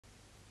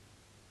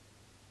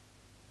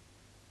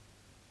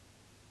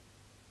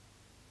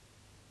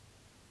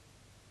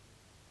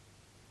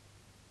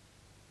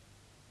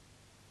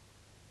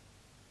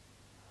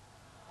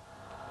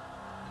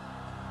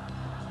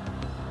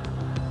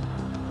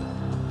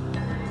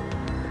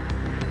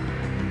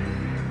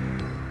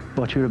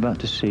What you're about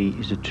to see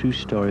is a true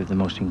story of the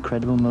most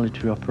incredible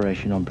military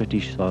operation on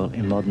British soil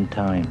in modern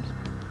times.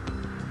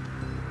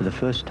 For the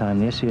first time,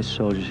 the SAS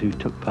soldiers who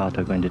took part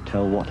are going to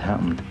tell what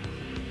happened.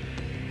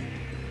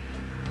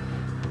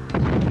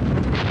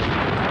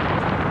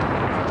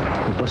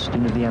 The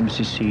busting of the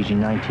embassy siege in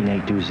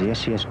 1980 was the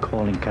SAS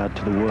calling card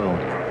to the world.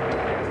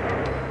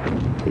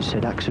 It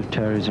said acts of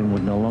terrorism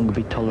would no longer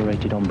be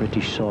tolerated on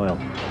British soil.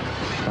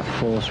 That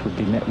force would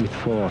be met with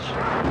force.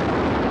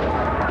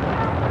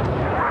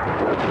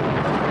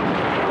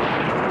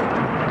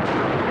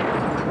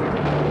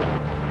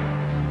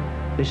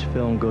 This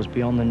film goes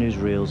beyond the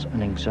newsreels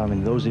and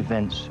examines those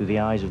events through the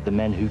eyes of the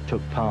men who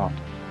took part.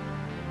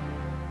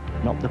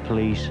 Not the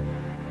police,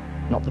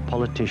 not the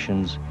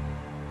politicians,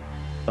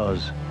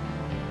 us.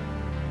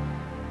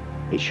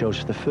 It shows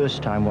for the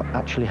first time what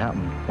actually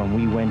happened when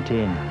we went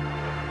in.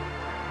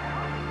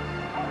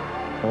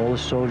 All the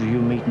soldiers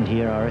you're meeting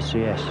here are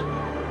SAS,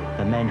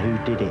 the men who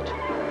did it.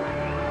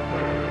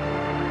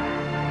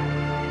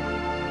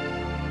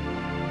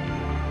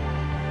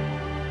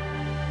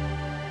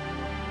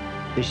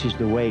 This is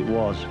the way it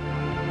was.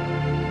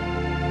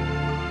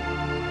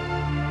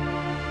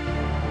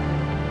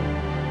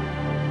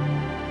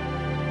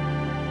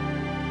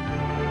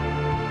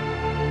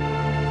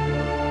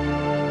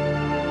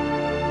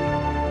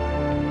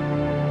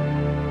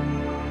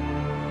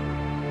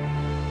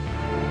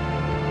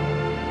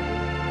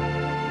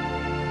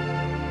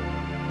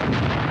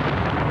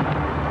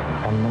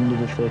 On Monday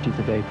the 30th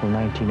of April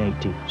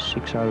 1980,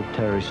 6 Arab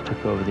terrorists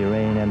took over the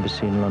Iranian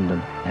Embassy in London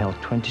and held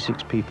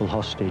 26 people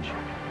hostage.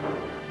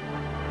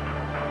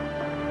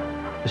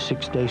 The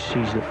 6-day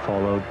siege that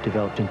followed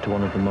developed into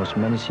one of the most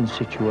menacing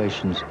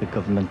situations the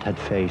government had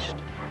faced.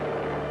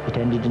 It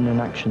ended in an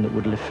action that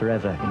would live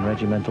forever in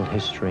regimental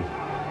history.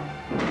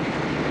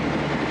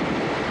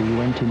 We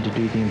went in to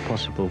do the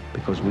impossible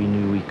because we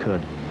knew we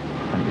could,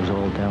 and it was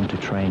all down to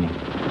training.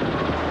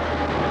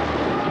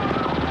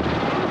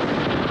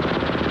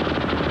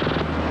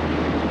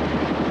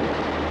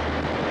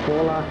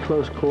 All our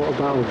close-quarter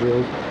battle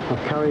drills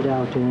are carried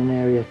out in an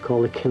area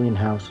called the Killing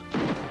House.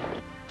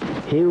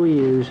 Here we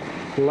use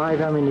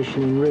live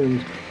ammunition in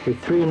rooms with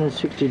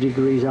 360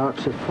 degrees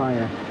arcs of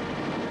fire.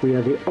 We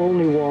are the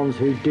only ones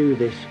who do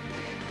this.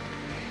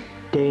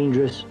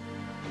 Dangerous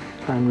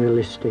and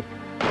realistic.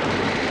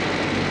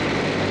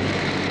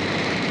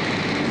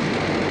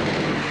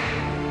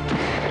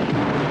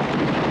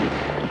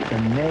 The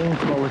main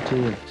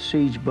quality of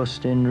siege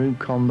busting room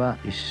combat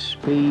is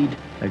speed,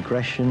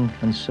 aggression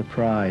and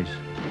surprise.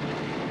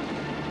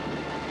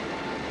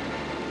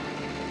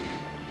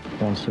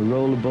 Once the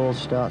roller ball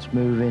starts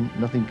moving,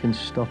 nothing can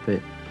stop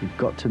it. You've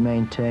got to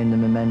maintain the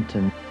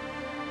momentum.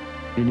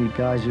 You need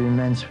guys with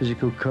immense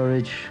physical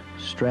courage,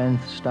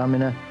 strength,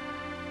 stamina,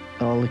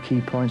 all the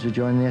key points of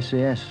joining the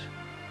SAS.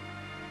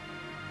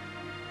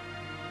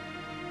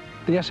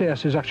 The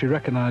SAS is actually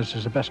recognised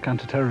as the best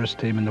counter-terrorist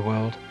team in the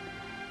world.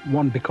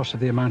 One, because of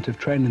the amount of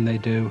training they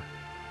do,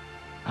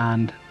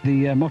 and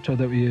the motto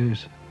that we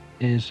use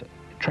is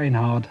train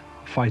hard,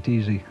 fight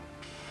easy.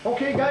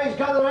 Okay guys,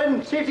 gather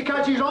in, safety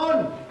catches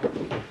on!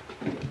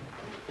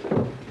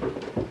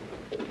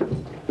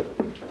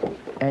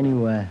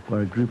 Anywhere where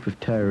a group of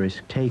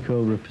terrorists take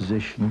over a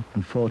position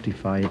and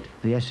fortify it,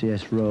 the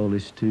SAS role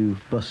is to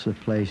bust the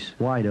place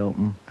wide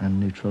open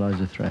and neutralise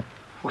the threat.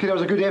 Okay, that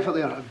was a good effort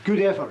there, a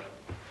good effort.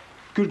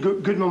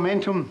 Good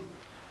momentum,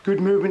 good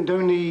movement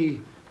down the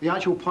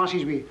actual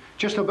passageway.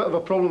 Just a bit of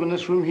a problem in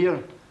this room here.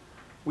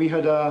 We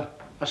had a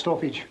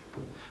stoppage.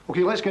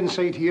 Okay, let's get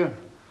inside here,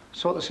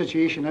 sort the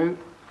situation out,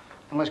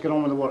 and let's get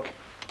on with the work.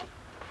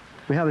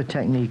 We have a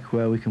technique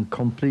where we can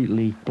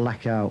completely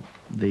black out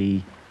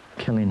the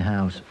Killing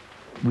House.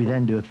 We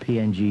then do a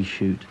PNG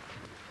shoot,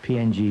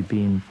 PNG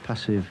being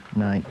passive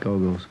night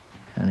goggles,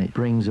 and it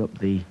brings up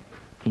the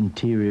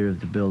interior of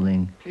the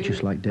building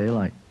just like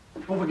daylight.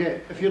 Don't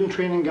forget, if you're in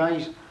training,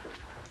 guys,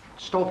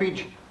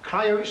 stoppage,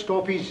 cry out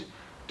stoppage,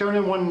 down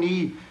on one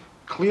knee,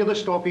 clear the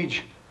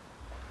stoppage,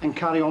 and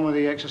carry on with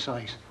the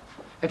exercise.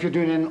 If you're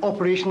doing it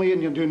operationally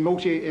and you're doing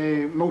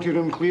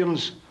multi-room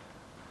clearance,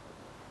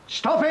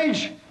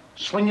 stoppage!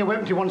 Sling your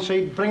weapon to one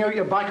side, bring out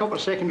your backup or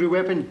secondary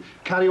weapon,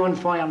 carry on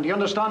firing. Do you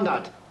understand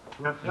that?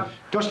 Yeah.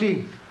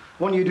 Dusty,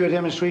 why don't you do a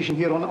demonstration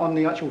here on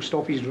the actual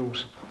stoppage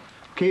drills?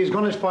 Okay, his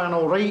gun is firing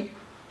all right.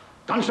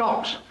 Gun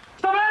stocks.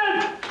 Stop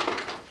it!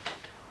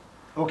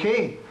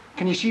 Okay,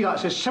 can you see that?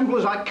 It's as simple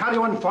as that. Carry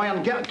on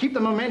firing, keep the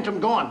momentum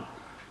going.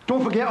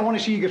 Don't forget, I want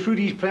to see you go through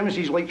these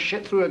premises like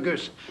shit through a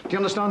goose. Do you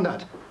understand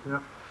that? Yeah.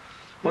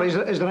 Or is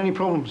there any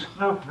problems?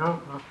 No.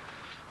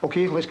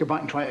 Okay, let's go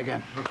back and try it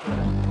again.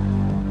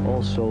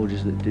 All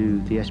soldiers that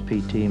do the SP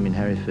team in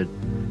Hereford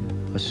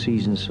are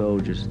seasoned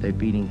soldiers. They've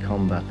been in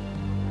combat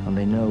and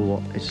they know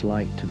what it's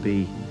like to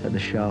be at the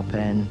sharp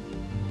end,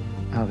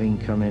 have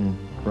incoming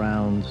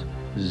rounds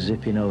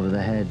zipping over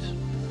their heads.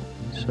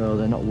 So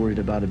they're not worried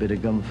about a bit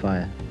of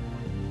gunfire.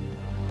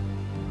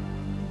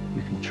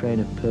 You can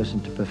train a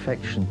person to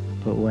perfection,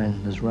 but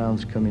when there's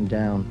rounds coming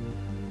down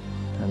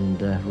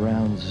and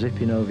rounds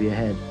zipping over your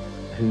head,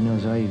 who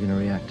knows how you're going to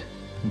react.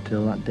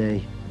 until that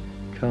day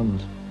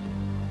comes.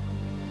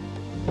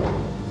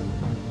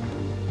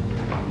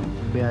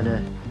 We had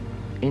an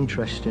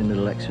interesting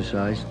little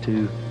exercise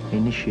to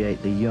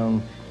initiate the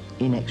young,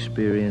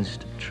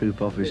 inexperienced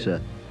troop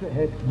officer.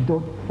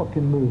 Don't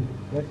fucking move.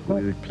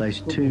 We would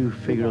place 2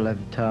 figure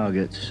 11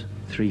 targets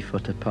 3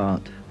 foot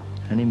apart,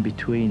 and in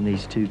between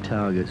these 2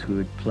 targets we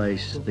would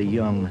place the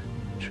young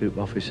troop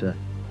officer.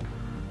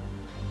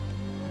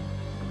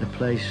 The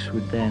place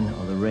would then,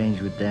 or the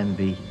range would then,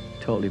 be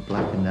totally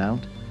blackened out,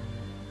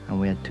 and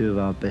we had 2 of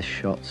our best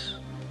shots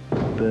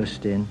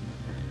burst in.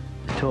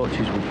 The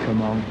torches would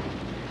come on,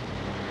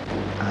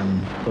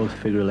 and both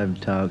figure 11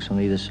 targets on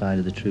either side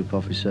of the troop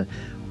officer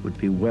would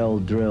be well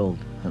drilled,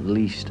 at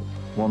least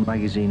 1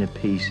 magazine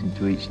apiece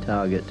into each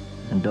target.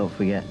 And don't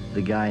forget,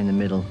 the guy in the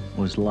middle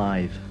was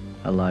live,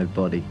 a live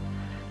body.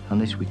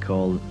 And this we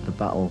call the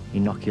battle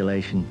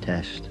inoculation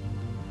test.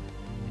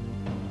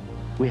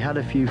 We had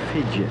a few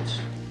fidgets,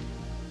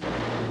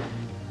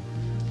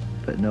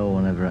 but no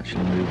one ever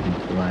actually moved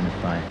into the line of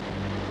fire.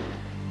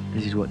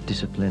 This is what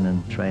discipline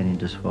and training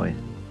does for you.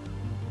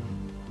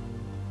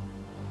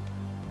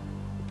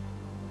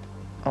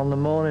 On the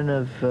morning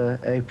of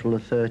April the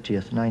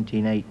 30th,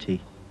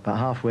 1980, about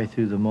halfway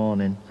through the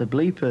morning, the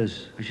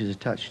bleepers, which is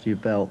attached to your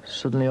belt,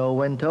 suddenly all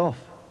went off.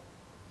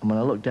 And when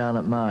I looked down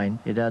at mine,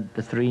 it had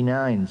the 3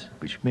 9s,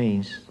 which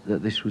means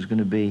that this was going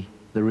to be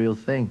the real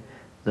thing,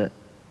 that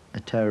a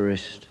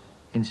terrorist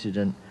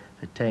incident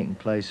had taken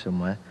place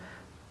somewhere,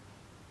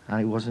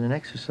 and it wasn't an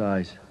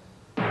exercise.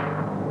 An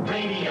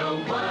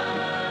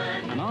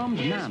armed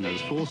man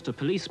has forced a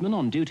policeman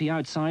on duty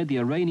outside the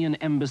Iranian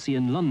Embassy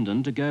in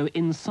London to go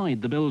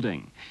inside the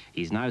building.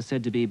 He's now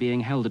said to be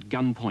being held at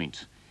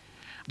gunpoint.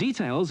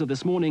 Details of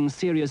this morning's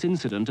serious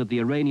incident at the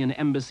Iranian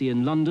Embassy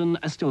in London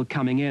are still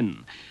coming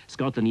in.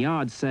 Scotland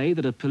Yard say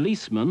that a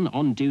policeman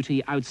on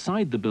duty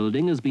outside the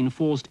building has been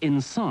forced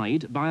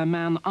inside by a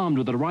man armed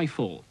with a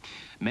rifle.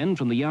 Men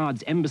from the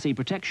Yard's Embassy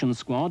Protection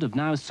Squad have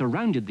now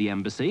surrounded the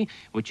embassy,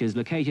 which is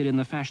located in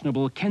the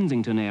fashionable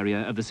Kensington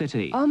area of the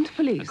city. Armed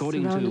police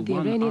surrounded the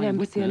Iranian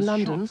Embassy in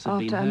London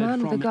after a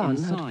man with a gun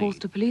had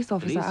forced a police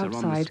officer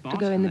outside to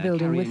go in the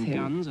building with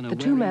him. The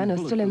 2 men are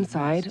still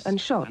inside, and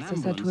shots are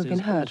said to have been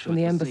heard from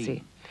the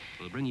embassy.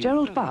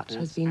 Gerald Butt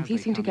has been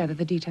piecing together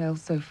the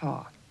details so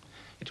far.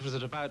 It was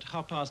at about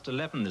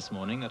 11:30 this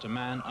morning that a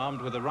man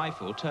armed with a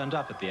rifle turned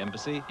up at the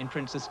embassy in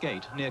Prince's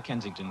Gate near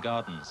Kensington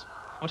Gardens.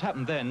 What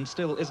happened then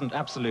still isn't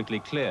absolutely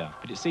clear,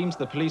 but it seems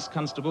the police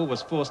constable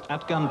was forced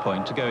at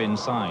gunpoint to go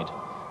inside.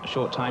 A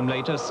short time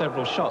later,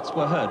 several shots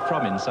were heard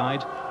from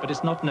inside, but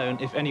it's not known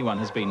if anyone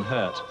has been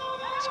hurt.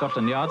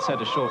 Scotland Yard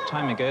said a short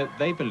time ago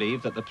they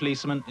believe that the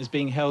policeman is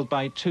being held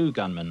by 2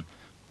 gunmen.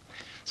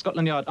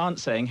 Scotland Yard aren't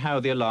saying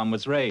how the alarm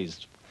was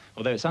raised,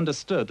 although it's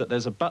understood that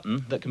there's a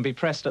button that can be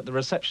pressed at the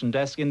reception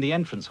desk in the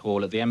entrance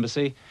hall at the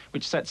embassy,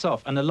 which sets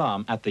off an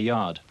alarm at the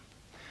Yard.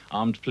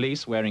 Armed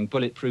police wearing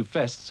bulletproof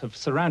vests have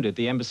surrounded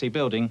the embassy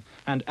building,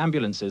 and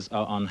ambulances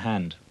are on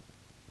hand.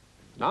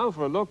 Now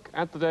for a look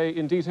at the day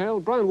in detail,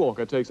 Brian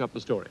Walker takes up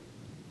the story.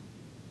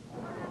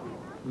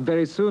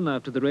 Very soon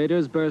after the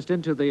raiders burst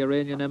into the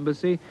Iranian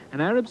embassy, an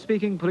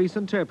Arab-speaking police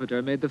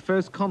interpreter made the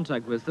first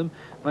contact with them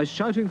by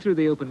shouting through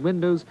the open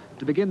windows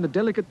to begin the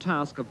delicate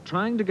task of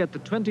trying to get the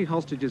 20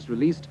 hostages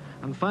released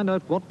and find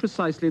out what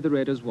precisely the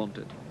raiders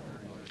wanted.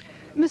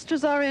 Mr.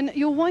 Azarian,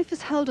 your wife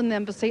is held in the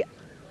embassy.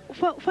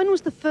 When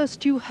was the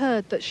first you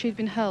heard that she'd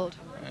been held?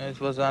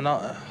 It was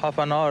half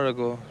an hour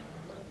ago,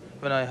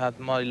 when I had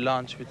my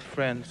lunch with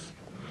friends.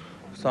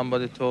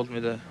 Somebody told me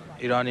the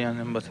Iranian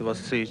embassy was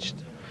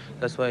sieged.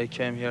 That's why I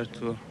came here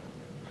to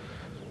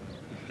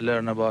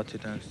learn about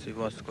it and see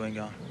what's going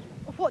on.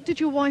 What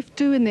did your wife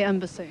do in the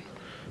embassy?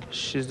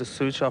 She's the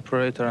switch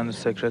operator and the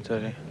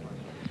secretary.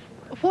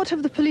 What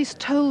have the police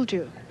told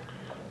you?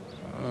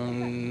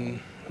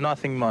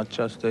 Nothing much,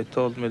 just they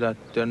told me that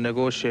they're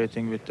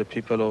negotiating with the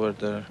people over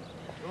there.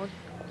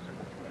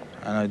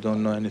 And I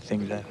don't know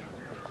anything there.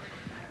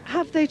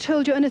 Have they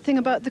told you anything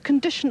about the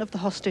condition of the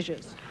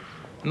hostages?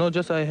 No,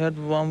 just I heard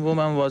one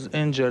woman was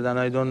injured and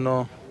I don't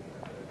know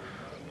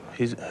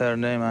her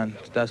name, and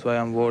that's why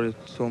I'm worried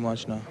so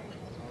much now.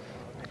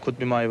 It could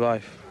be my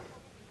wife.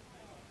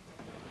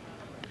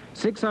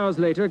 6 hours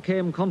later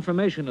came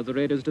confirmation of the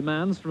raiders'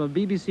 demands from a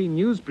BBC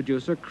News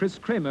producer, Chris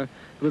Kramer,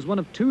 who was one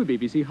of 2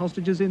 BBC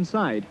hostages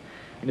inside.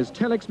 In his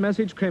telex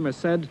message, Kramer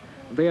said,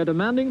 they are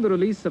demanding the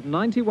release of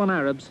 91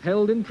 Arabs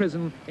held in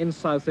prison in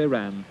South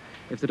Iran.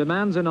 If the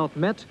demands are not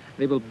met,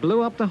 they will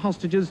blow up the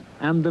hostages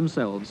and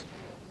themselves.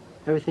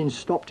 Everything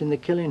stopped in the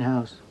killing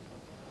house.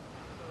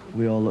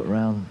 We all looked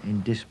around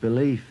in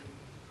disbelief.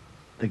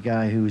 The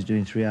guy who was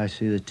doing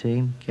 3IC of the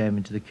team came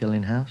into the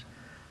killing house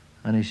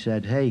and he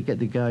said, hey, get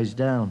the guys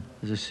down.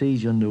 There's a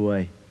siege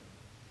underway.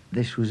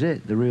 This was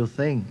it, the real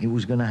thing. It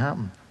was going to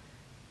happen.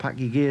 Pack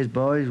your gears,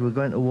 boys, we're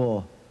going to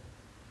war.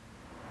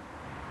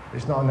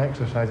 It's not an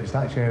exercise, it's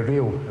actually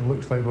real. It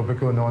looks like we'll be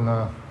going on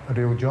a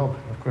real job.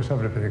 Of course,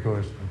 everybody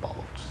goes,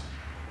 bollocks.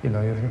 You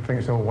know, you think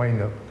it's all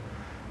wind-up.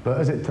 But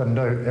as it turned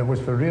out, it was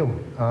for real.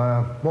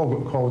 We all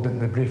got called into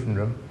the briefing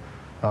room,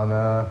 And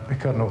the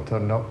Colonel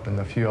turned up and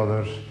a few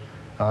others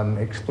and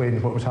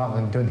explained what was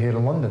happening down here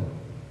in London.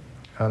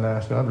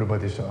 And so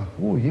everybody sort of,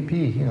 oh,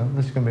 yippee, you know,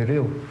 this is going to be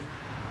real.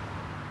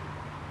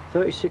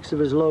 36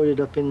 of us loaded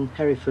up in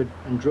Hereford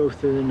and drove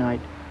through the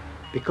night.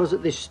 Because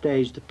at this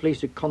stage the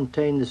police had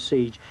contained the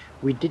siege,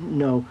 we didn't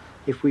know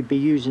if we'd be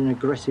using an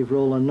aggressive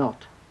role or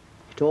not.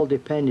 It all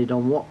depended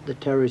on what the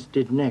terrorists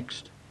did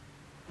next.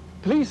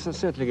 Police are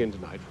settling in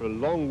tonight for a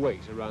long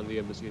wait around the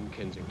embassy in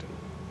Kensington.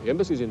 The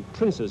embassy's in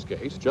Prince's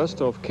Gate,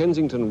 just off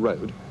Kensington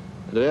Road,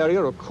 and an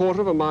area a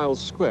quarter of a mile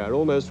square,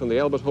 almost from the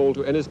Albert Hall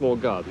to Ennismore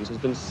Gardens, has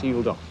been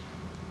sealed off.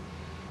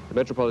 The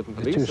Metropolitan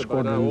Police... The two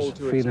squadrons'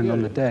 feeling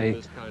on the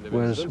day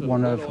was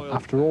one of,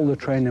 after all the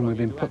training we've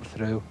been put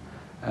through,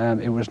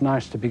 it was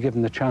nice to be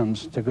given the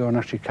chance to go and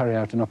actually carry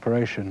out an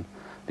operation,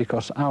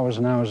 because hours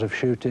and hours of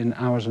shooting,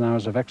 hours and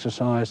hours of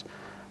exercise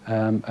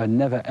are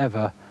never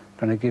ever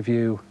going to give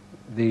you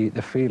the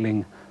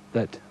feeling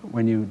that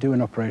when you do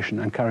an operation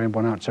and carry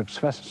one out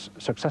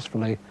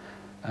successfully,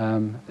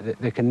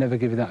 they can never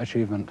give you that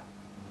achievement.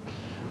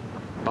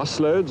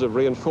 Busloads of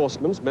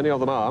reinforcements, many of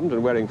them armed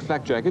and wearing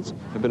flak jackets,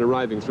 have been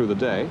arriving through the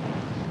day.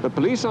 But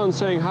police aren't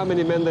saying how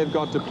many men they've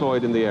got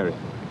deployed in the area.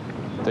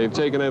 They've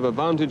taken over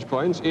vantage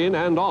points in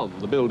and on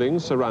the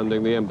buildings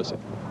surrounding the embassy.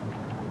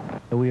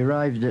 We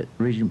arrived at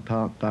Regent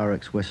Park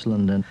Barracks, West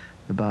London,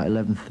 about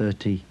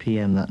 11:30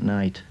 p.m. that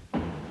night.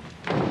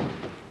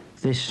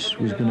 This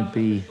was going to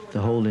be the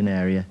holding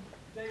area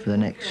for the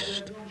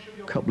next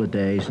couple of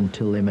days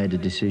until they made a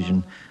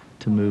decision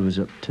to move us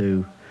up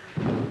to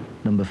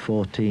number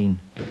 14,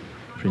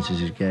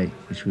 Princess's Gate,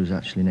 which was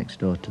actually next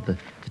door to the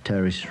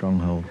terrorist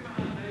stronghold.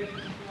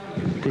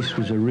 This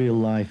was a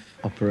real-life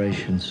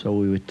operation, so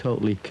we were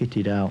totally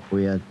kitted out.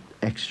 We had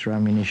extra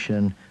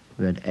ammunition,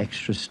 we had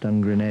extra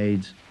stun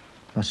grenades.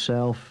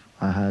 Myself,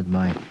 I had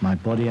my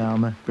body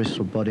armour,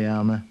 Bristol body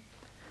armour,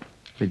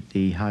 with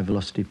the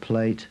high-velocity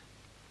plate,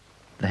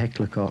 the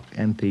Hecklerkoch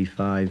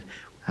MP5.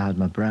 I had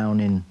my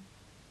Browning,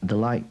 the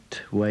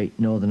lightweight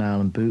Northern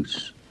Ireland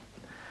boots.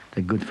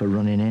 They're good for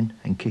running in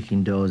and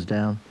kicking doors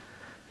down.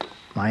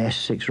 My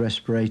S6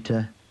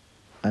 respirator,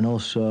 and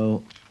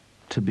also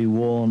to be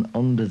worn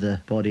under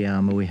the body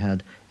armour we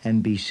had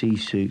NBC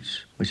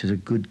suits, which is a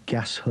good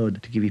gas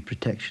hood to give you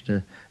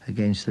protection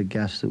against the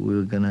gas that we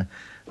were going to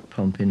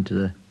pump into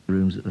the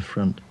rooms at the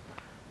front.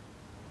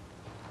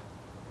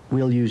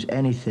 We'll use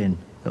anything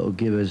that will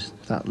give us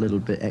that little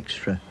bit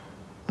extra,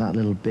 that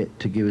little bit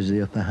to give us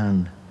the upper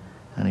hand.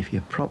 And if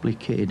you're properly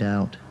kitted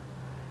out,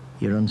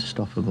 you're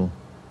unstoppable.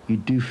 You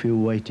do feel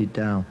weighted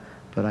down,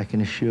 but I can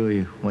assure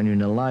you, when you're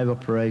in a live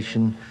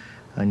operation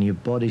and your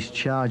body's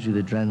charged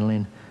with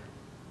adrenaline,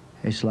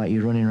 it's like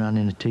you're running around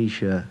in a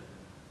T-shirt.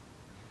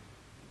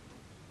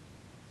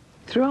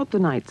 Throughout the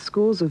night,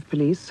 scores of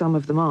police, some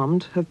of them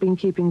armed, have been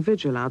keeping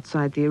vigil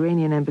outside the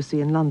Iranian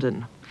Embassy in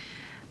London.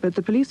 But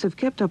the police have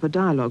kept up a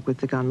dialogue with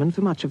the gunmen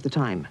for much of the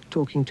time,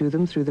 talking to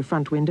them through the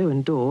front window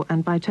and door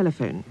and by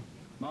telephone.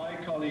 My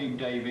colleague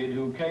David,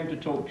 who came to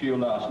talk to you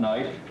last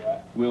night,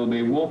 will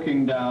be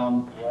walking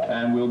down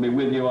and will be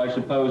with you, I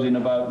suppose, in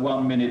about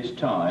 1 minute's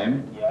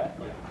time.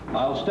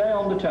 I'll stay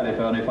on the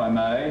telephone, if I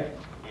may,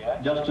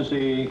 just to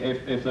see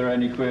if there are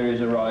any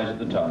queries arise at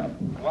the time.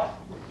 What?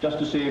 Just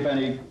to see if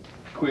any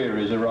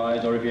queries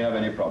arise or if you have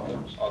any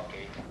problems.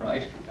 Okay.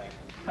 Right.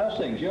 How's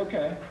things? You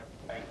okay?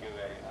 Thank you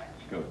very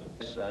much.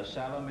 Good.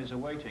 Salam is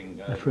awaiting...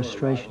 The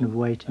frustration of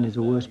waiting is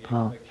the worst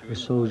part of a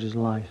soldier's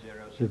life.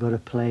 You've got to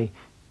play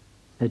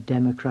a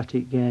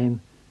democratic game,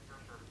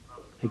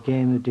 a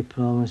game of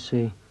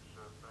diplomacy.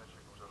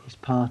 It's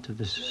part of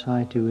the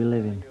society we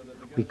live in.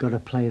 We've got to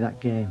play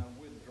that game.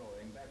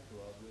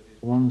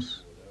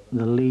 Once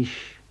the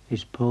leash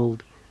is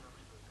pulled,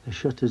 the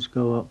shutters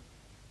go up,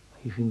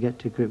 you can get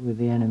to grip with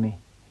the enemy.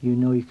 You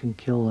know you can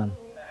kill them.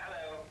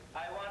 Hello,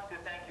 I want to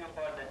thank you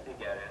for the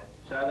cigarette.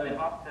 Salim,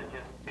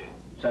 Oxygen too.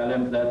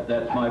 Salim,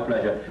 that's my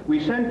pleasure.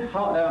 We sent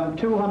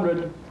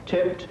 200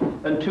 tipped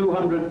and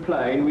 200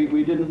 plain.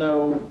 We didn't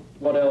know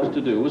what else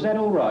to do. Was that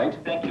all right?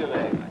 Thank you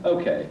very much.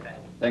 Okay.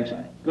 Thanks.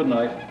 Good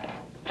night.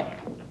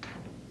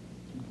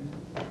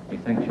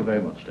 Thank you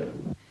very much,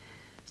 David.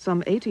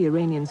 Some 80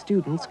 Iranian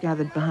students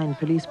gathered behind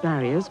police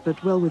barriers,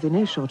 but well within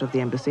earshot of the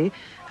embassy,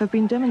 have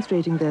been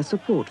demonstrating their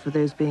support for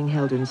those being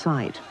held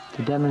inside.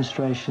 The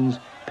demonstrations,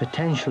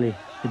 potentially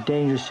a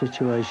dangerous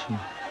situation,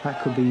 that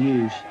could be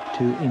used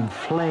to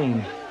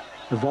inflame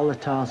the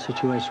volatile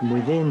situation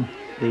within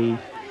the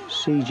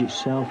siege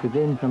itself,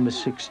 within number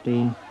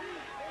 16.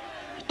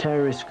 The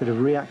terrorists could have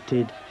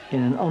reacted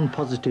in an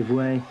unpositive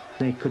way.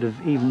 They could have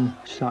even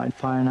started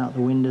firing out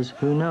the windows.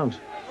 Who knows?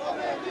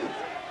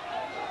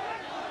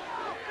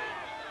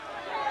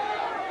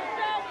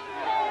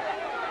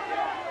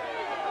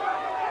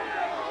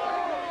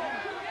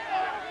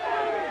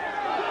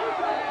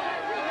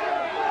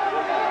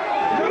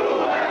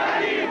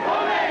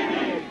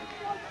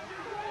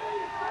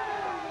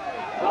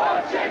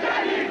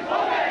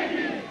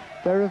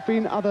 There have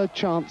been other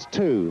chants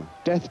too.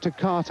 Death to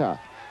Carter.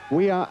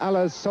 We are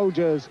Allah's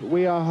soldiers.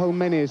 We are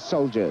Khomeini's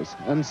soldiers.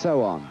 And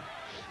so on.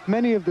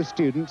 Many of the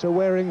students are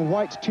wearing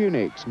white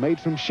tunics made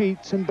from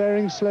sheets and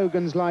bearing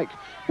slogans like,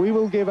 "We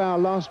will give our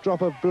last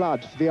drop of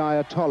blood for the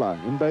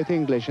Ayatollah," in both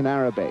English and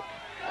Arabic.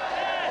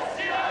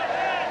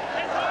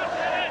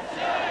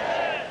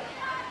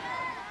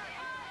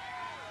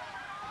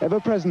 Ever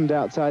present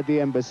outside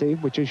the embassy,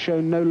 which has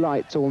shown no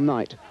lights all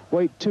night,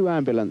 wait 2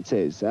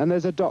 ambulances, and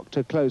there's a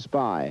doctor close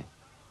by.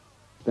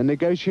 The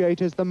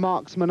negotiators, the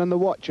marksmen and the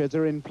watchers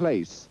are in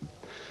place.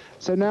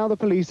 So now the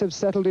police have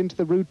settled into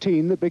the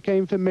routine that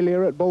became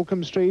familiar at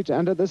Balcombe Street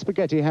and at the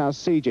Spaghetti House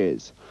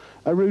sieges,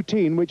 a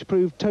routine which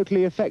proved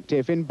totally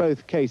effective in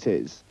both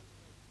cases.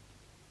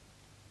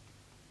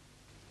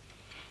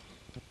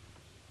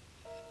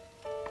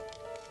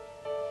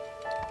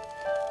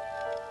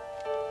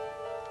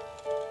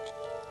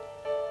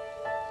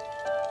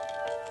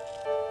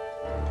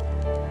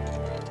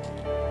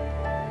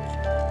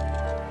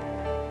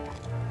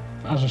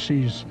 As the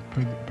siege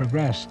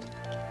progressed,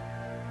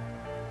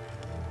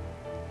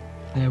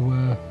 there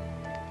were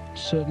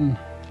certain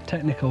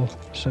technical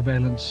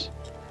surveillance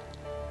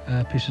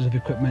pieces of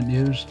equipment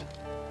used,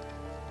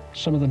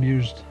 some of them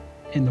used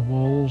in the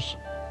walls,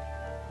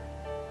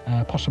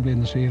 possibly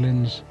in the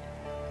ceilings,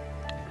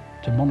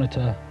 to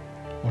monitor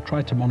or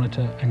try to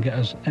monitor and get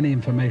us any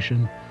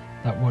information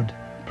that would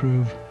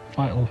prove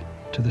vital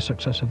to the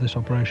success of this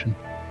operation.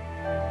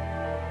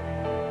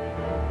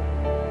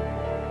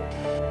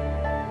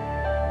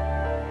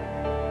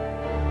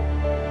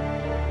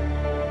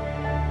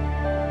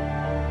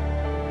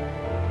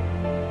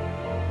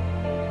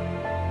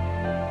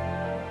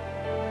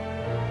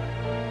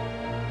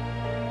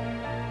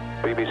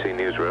 BBC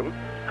Newsroom.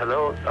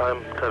 Hello,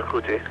 I'm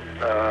Karkuti.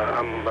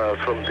 I'm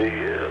from the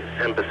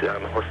embassy.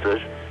 I'm a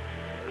hostage.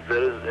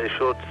 There is a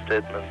short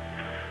statement.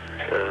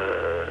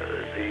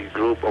 The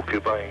group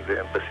occupying the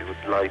embassy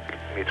would like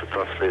me to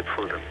translate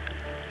for them.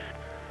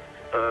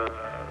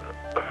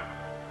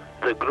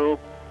 The group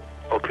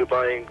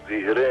occupying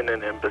the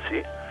Iranian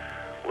embassy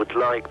would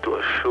like to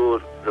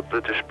assure the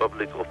British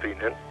public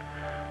opinion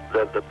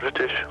that the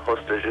British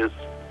hostages,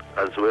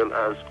 as well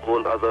as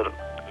all other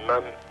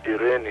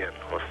non-Iranian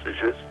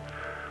hostages,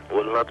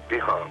 will not be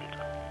harmed.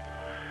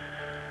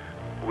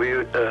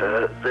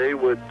 They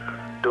would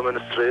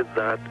demonstrate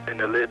that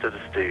in a later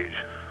stage,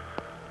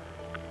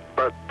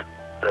 but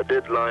the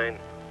deadline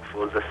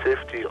for the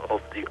safety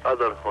of the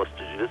other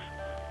hostages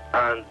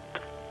and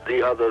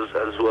the others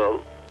as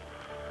well,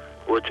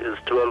 which is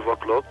 12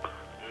 o'clock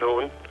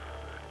noon,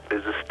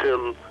 is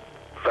still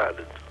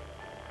valid.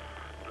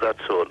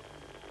 That's all.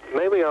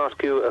 May we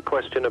ask you a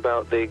question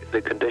about the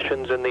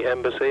conditions in the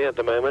embassy at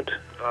the moment?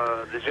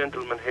 The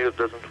gentleman here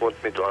doesn't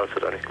want me to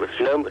answer any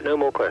questions. No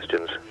more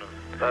questions.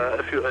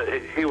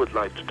 He would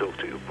like to talk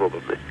to you,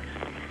 probably.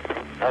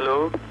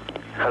 Hello?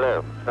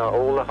 Hello. Are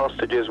all the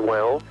hostages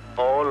well?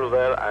 All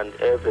well and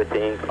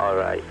everything all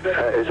right.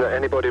 Is there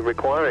anybody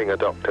requiring a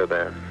doctor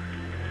there?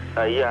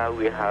 Yeah,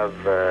 we have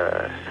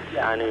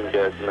an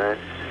injured man.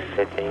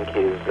 I think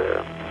he's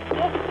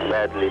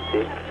badly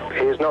sick.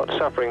 He is not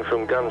suffering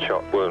from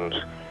gunshot wounds?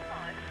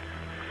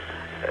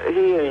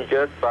 He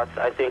injured, but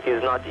I think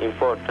it's not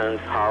important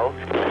how.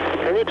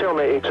 Can you tell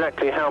me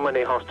exactly how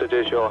many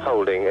hostages you're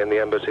holding in the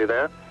embassy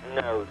there?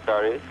 No,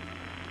 sorry.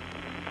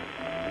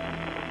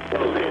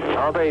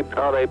 Are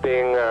they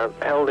being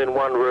held in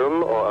one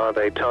room, or are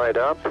they tied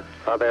up?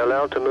 Are they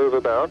allowed to move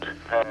about?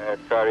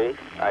 Sorry,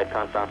 I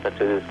can't answer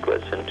to this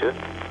question too.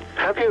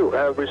 Have you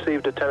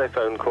received a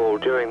telephone call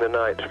during the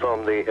night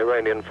from the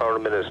Iranian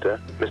Foreign Minister,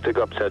 Mr.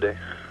 Gobsadeh?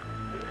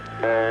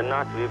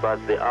 Not we, but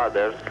the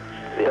other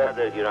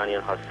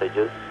Iranian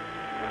hostages.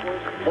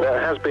 There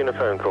has been a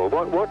phone call.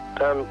 What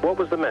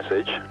was the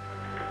message?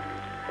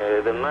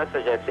 The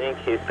message, I think,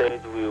 he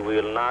said we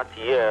will not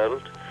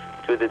yield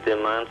to the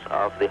demands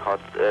of the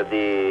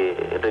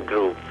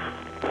group.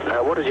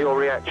 What is your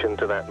reaction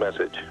to that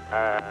message?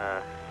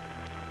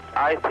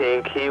 I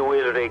think he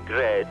will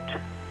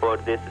regret for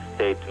this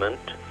statement.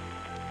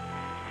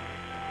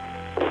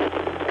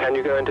 Can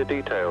you go into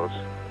details?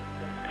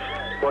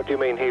 What do you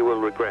mean he will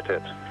regret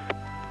it?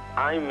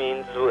 I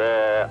mean,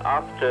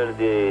 after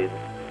the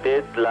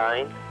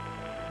deadline,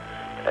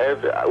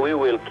 we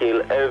will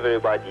kill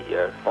everybody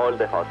here, all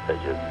the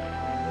hostages.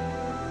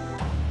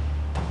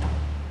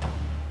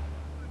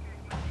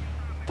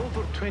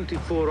 Over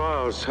 24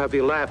 hours have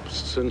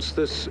elapsed since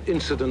this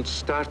incident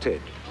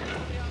started.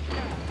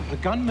 The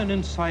gunmen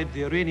inside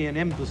the Iranian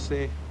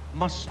embassy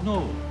must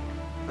know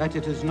that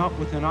it is not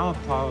within our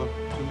power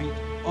to meet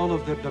all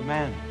of their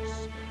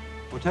demands,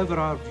 whatever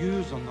our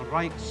views on the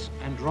rights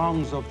and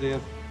wrongs of their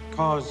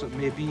cause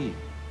may be.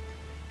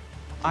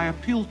 I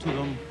appeal to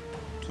them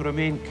to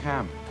remain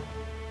calm.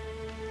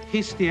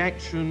 Hasty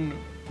action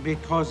may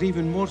cause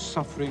even more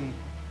suffering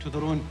to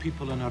their own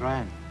people in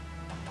Iran.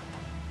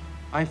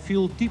 I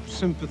feel deep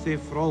sympathy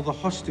for all the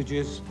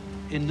hostages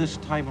in this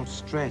time of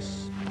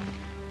stress.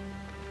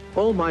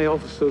 All my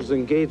officers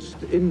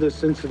engaged in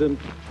this incident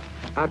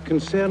are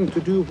concerned to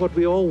do what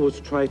we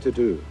always try to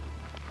do: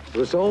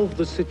 resolve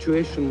the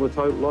situation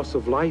without loss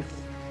of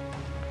life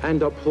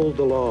and uphold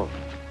the law.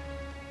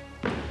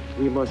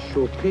 we must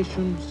show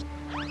patience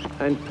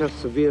and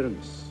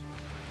perseverance.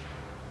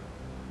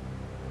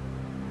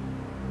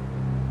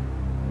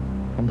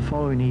 On the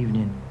following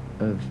evening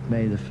of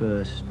May the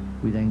 1st,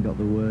 we then got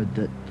the word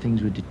that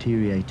things were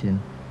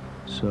deteriorating,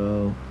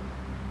 so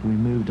we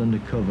moved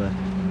undercover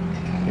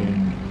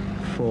in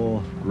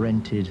 4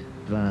 rented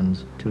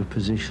vans to a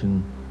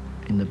position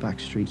in the back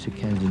streets of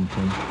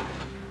Kensington,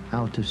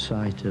 out of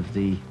sight of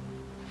the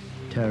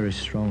terrorist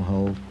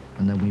stronghold,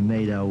 and then we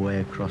made our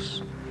way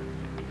across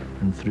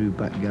and through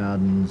back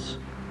gardens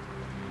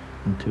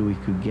until we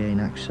could gain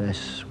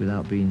access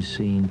without being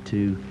seen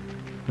to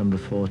number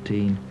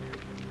 14.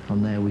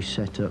 From there we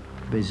set up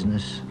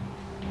business,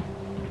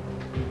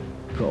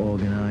 got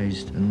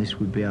organised, and this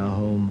would be our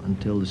home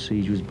until the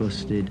siege was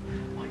busted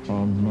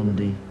on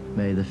Monday,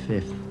 May the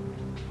 5th.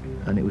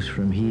 And it was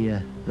from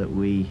here that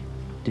we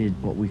did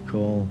what we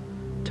call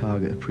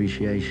target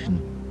appreciation,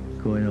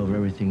 going over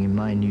everything in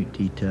minute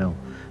detail,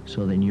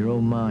 so that in your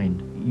own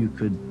mind you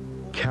could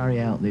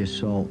carry out the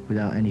assault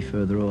without any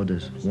further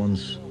orders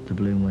once the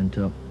balloon went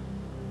up.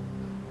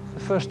 The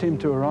first team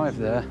to arrive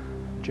there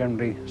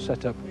generally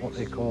set up what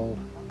they call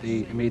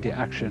the immediate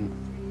action,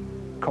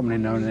 commonly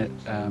known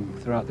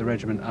throughout the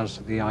regiment as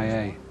the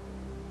IA.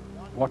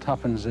 What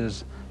happens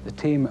is the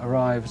team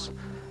arrives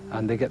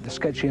and they get the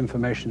sketchy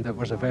information that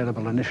was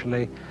available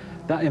initially.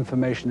 That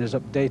information is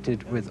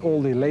updated with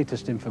all the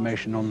latest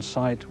information on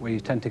site, where you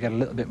tend to get a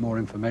little bit more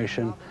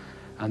information,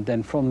 and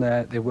then from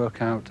there they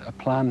work out a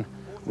plan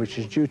which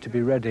is due to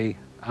be ready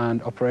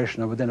and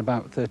operational within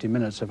about 30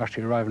 minutes of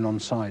actually arriving on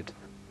site.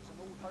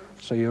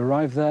 So you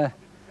arrive there,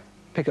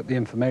 pick up the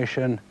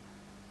information,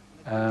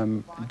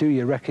 do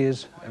your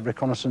recces,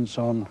 reconnaissance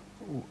on,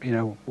 you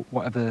know,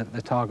 whatever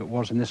the target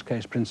was, in this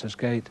case Princess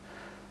Gate.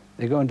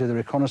 They go and do the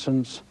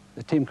reconnaissance.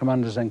 The team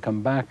commanders then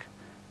come back,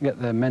 get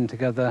their men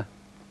together,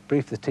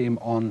 brief the team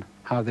on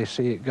how they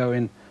see it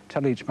going,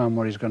 tell each man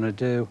what he's going to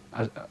do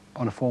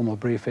on a formal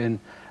briefing,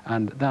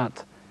 and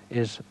that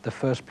is the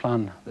first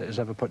plan that is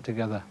ever put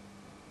together.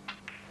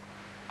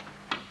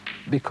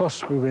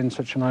 Because we were in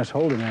such a nice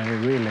holding area,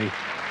 really,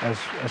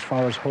 as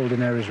far as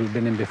holding areas we've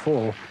been in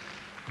before,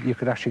 you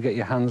could actually get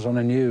your hands on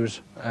the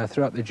news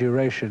throughout the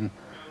duration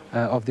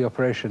of the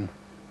operation.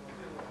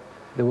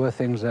 There were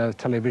things there,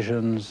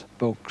 televisions,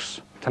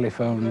 books,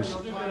 telephones,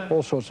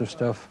 all sorts of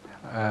stuff.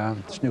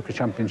 Snooker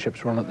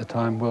championships were on at the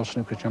time, World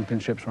Snooker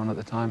Championships were on at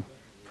the time.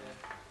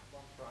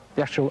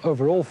 The actual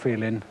overall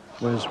feeling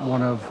was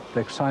one of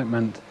the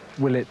excitement,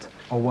 will it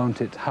or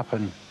won't it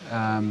happen?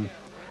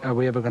 Are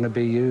we ever going to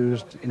be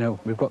used? You know,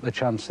 we've got the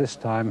chance this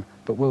time,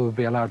 but will we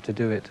be allowed to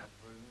do it?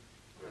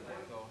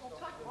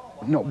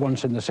 Not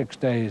once in the 6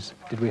 days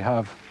did we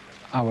have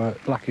our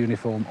black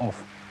uniform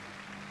off.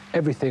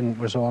 Everything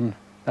was on.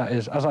 That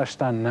is, as I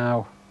stand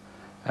now,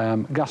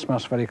 gas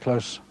mask very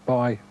close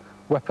by,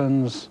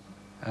 weapons,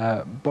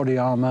 body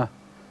armour,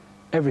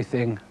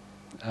 everything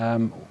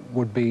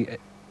would be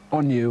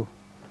on you,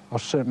 or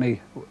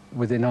certainly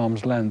within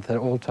arm's length at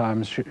all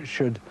times,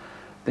 should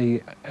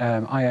the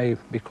IA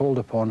be called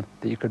upon,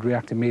 that you could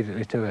react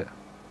immediately to it.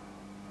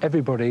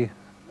 Everybody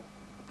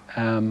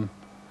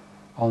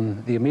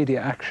on the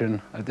immediate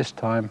action at this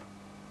time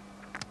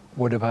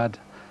would have had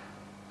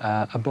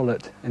a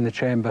bullet in the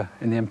chamber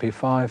in the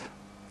MP5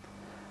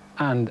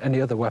 and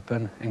any other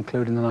weapon,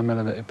 including the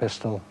 9mm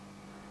pistol.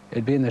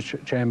 It'd be in the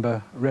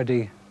chamber,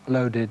 ready,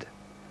 loaded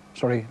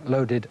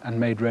and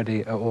made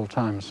ready at all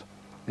times.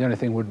 The only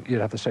thing would,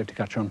 you'd have the safety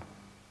catch on.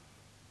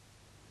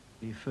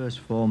 The first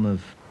form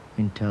of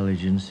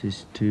intelligence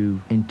is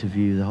to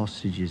interview the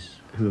hostages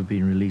who have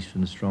been released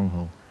from the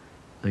stronghold.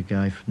 The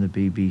guy from the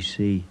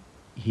BBC,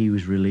 he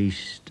was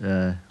released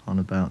on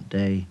about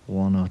day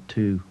 1 or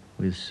 2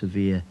 with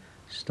severe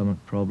stomach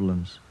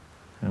problems,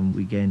 and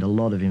we gained a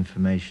lot of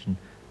information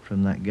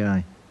from that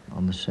guy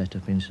on the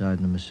setup inside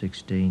number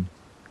 16,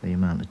 the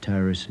amount of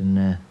terrorists in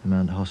there, the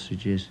amount of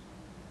hostages.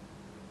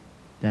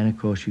 Then, of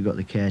course, you got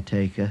the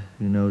caretaker,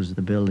 who knows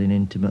the building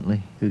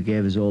intimately, who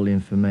gave us all the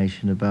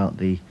information about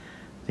the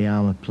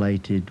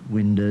armour-plated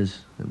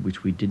windows,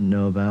 which we didn't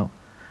know about.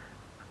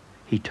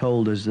 He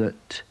told us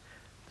that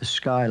the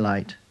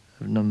skylight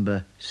of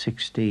number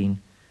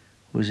 16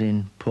 was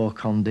in poor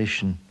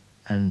condition,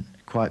 and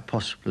quite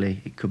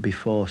possibly it could be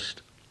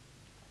forced.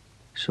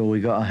 So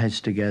we got our heads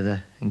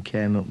together and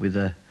came up with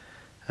a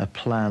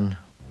plan.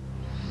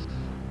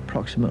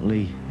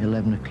 Approximately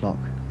 11 o'clock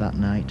that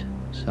night,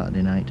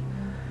 Saturday night,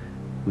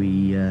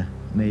 we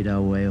made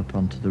our way up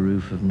onto the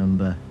roof of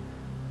number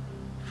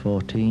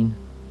 14,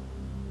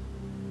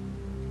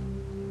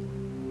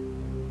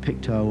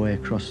 picked our way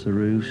across the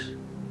roofs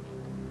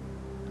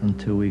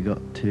until we got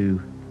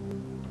to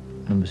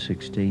number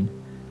 16,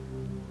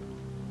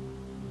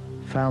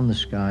 found the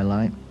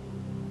skylight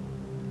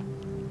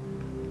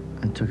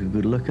and took a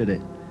good look at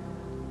it.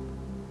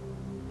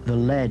 The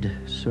lead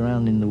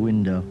surrounding the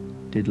window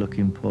did look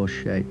in poor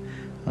shape,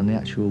 and the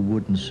actual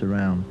wooden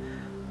surround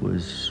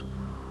was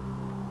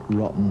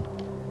rotten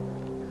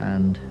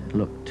and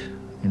looked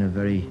in a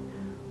very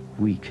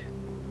weak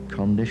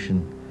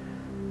condition.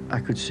 I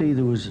could see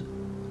there was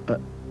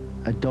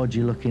a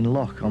dodgy looking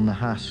lock on the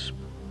hasp.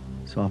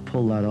 So I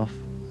pulled that off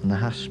and the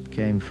hasp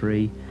came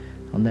free,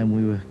 and then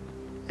we were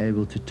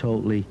able to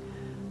totally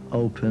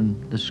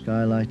open the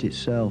skylight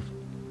itself.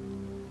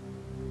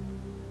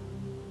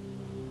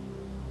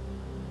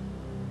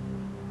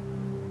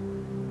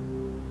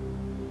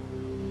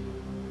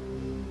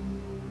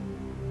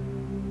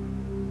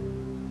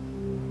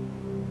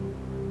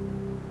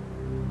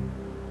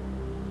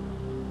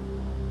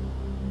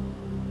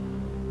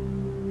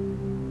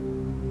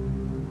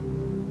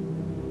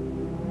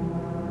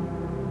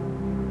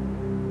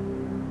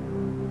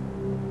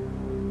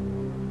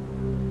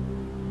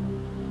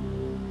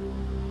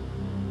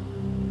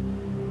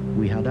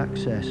 We had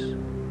access.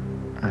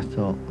 I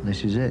thought,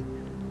 this is it.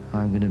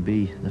 I'm going to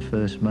be the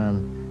first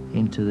man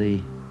into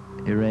the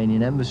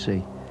Iranian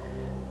embassy.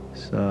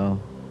 So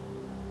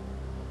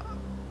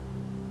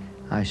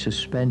I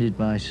suspended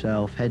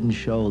myself head and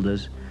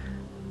shoulders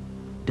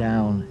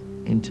down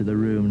into the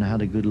room and I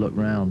had a good look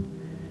round.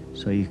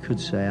 So you could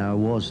say I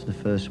was the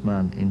first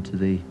man into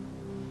the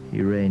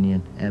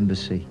Iranian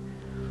embassy.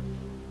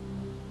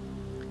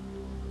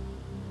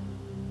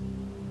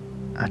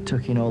 I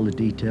took in all the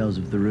details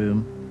of the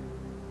room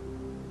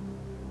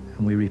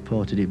and we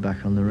reported it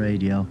back on the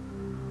radio,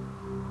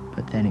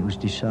 but then it was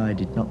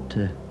decided not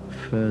to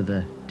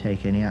further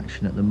take any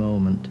action at the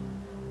moment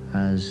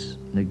as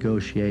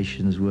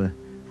negotiations were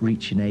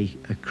reaching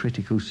a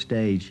critical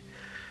stage.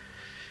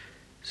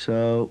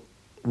 So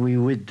we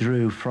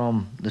withdrew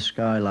from the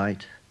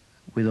skylight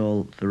with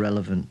all the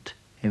relevant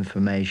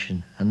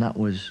information, and that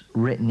was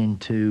written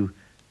into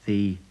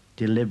the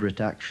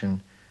deliberate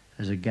action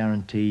as a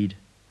guaranteed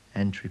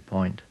entry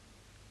point.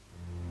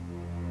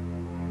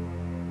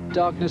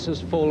 Darkness has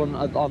fallen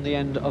on the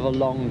end of a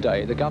long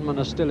day. The gunmen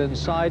are still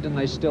inside and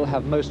they still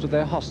have most of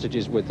their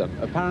hostages with them.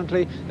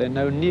 Apparently, they're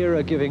no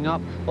nearer giving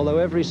up, although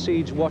every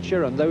siege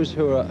watcher and those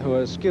who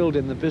are skilled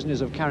in the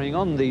business of carrying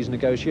on these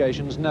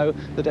negotiations know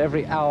that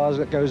every hour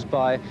that goes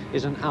by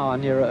is an hour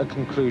nearer a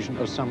conclusion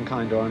of some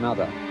kind or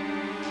another.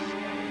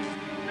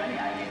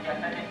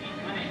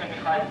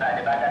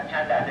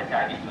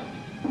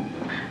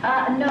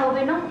 No,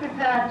 we're not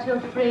prepared to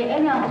free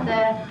any of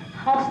the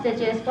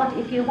hostages, but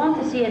if you want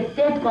to see a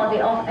dead body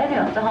of any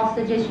of the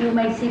hostages, you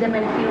may see them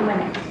in a few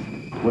minutes.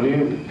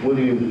 Will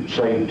you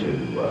say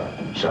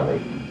to Sally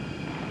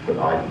that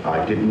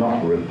I did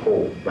not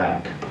report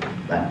back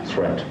that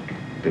threat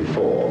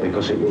before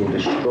because it will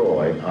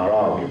destroy our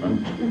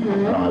argument,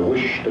 and I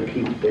wish to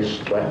keep this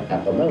threat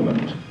at the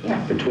moment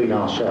between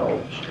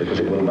ourselves because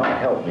it will not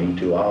help me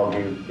to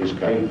argue his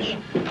case.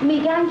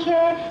 میگن که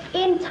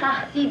این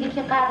تهدیدی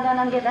که قبلا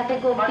هم یه دفعه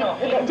گفتید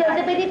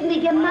اجازه بدید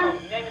میگه من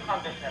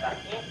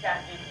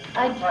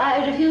I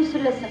refuse to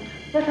listen.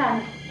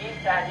 بفرمایید. این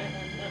تهدید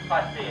این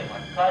خواسته ما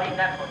کاری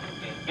نکنید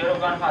که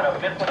گروگان‌ها رو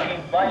بکنیم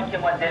با اینکه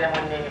ما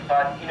دلمون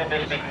نمیخواد اینو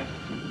بهش بگیم.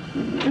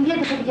 یه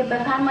دفعه دیگه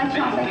بفرمایید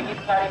شما. بگید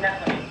کاری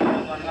نکنید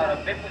گروگان‌ها رو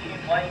بکنیم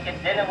با اینکه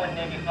دلمون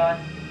نمیخواد.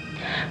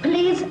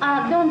 Please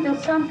don't do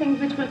something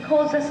which will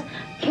cause us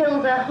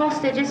kill the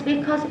hostages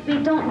because we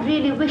don't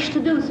really wish to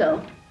do so.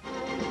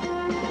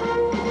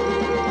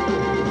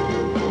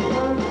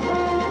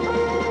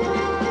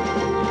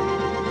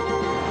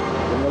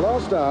 In the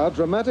last hour,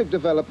 dramatic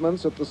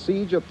developments at the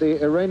siege of the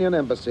Iranian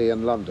Embassy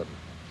in London.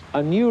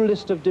 A new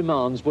list of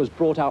demands was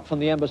brought out from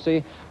the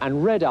embassy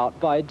and read out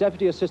by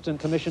Deputy Assistant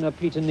Commissioner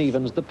Peter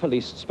Nevens, the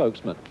police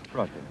spokesman.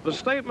 Right. The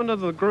statement of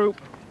the group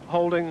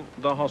holding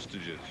the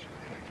hostages.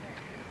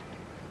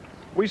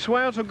 We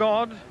swear to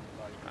God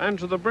and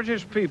to the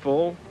British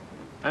people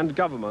and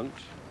government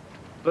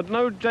that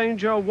no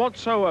danger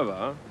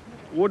whatsoever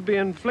would be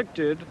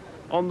inflicted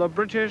on the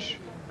British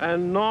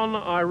and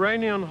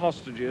non-Iranian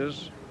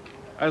hostages,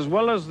 as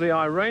well as the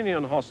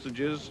Iranian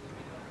hostages,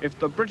 if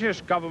the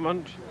British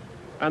government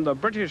and the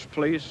British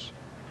police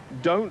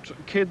don't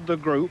kid the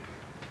group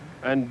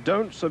and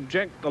don't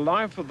subject the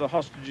life of the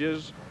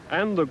hostages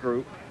and the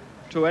group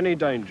to any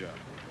danger.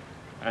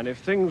 And if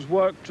things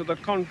work to the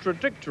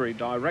contradictory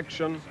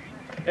direction,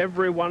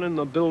 everyone in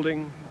the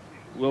building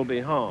will be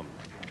harmed.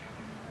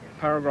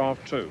 Paragraph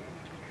 2.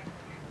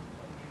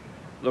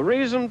 The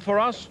reason for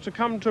us to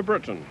come to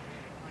Britain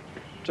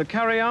to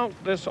carry out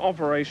this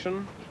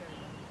operation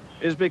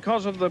is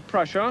because of the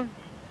pressure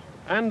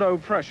and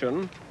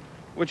oppression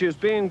which is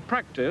being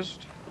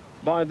practiced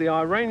by the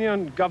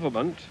Iranian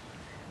government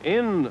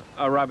in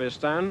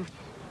Arabistan,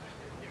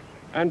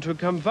 and to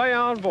convey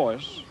our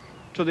voice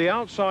to the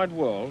outside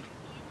world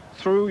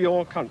through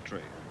your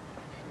country.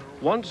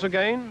 Once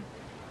again,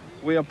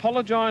 we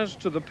apologize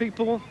to the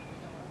people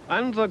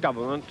and the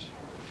government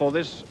for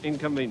this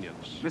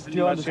inconvenience. Do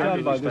you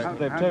understand by this that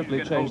they've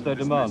totally changed their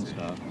demands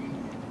now?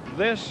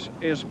 This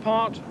is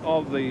part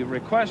of the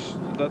request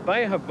that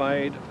they have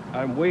made,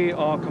 and we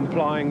are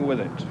complying with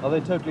it. Are they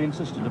totally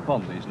insistent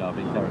upon these now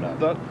being carried out?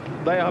 That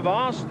they have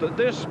asked that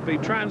this be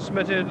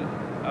transmitted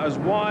as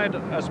wide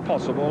as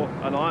possible,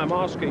 and I am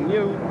asking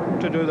you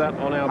to do that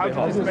on our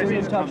behalf.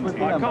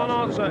 I can't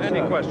answer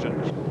any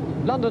questions.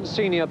 London's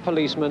senior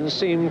policemen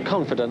seem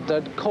confident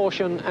that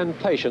caution and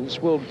patience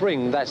will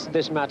bring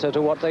this matter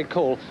to what they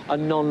call a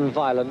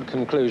non-violent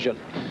conclusion.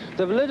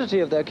 The validity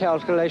of their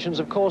calculations,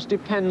 of course,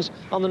 depends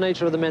on the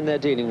nature of the men they're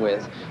dealing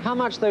with. How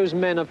much those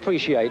men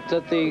appreciate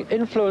that the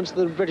influence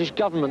that the British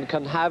government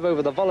can have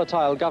over the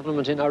volatile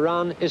government in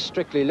Iran is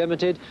strictly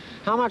limited.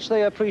 How much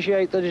they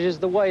appreciate that it is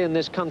the way in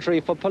this country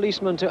for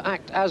policemen to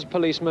act as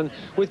policemen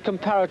with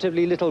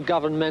comparatively little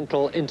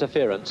governmental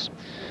interference.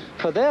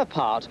 For their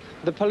part,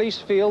 the police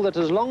feel that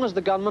as long as the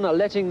gunmen are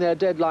letting their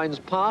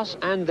deadlines pass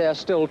and they're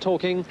still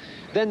talking,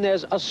 then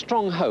there's a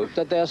strong hope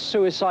that their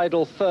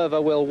suicidal fervour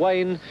will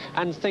wane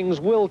and things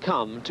will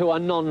come to a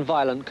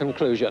non-violent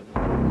conclusion.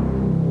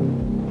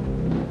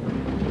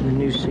 The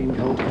news seemed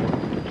hopeful.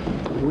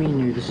 We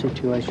knew the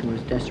situation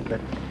was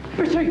desperate.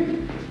 Pretty!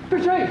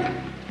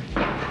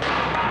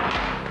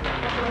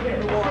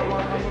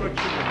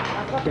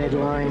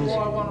 Deadlines,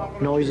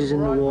 noises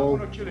in the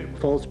wall,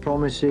 false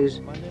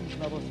promises.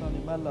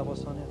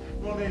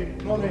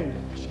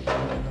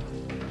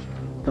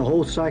 The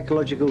whole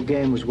psychological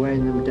game was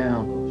wearing them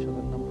down.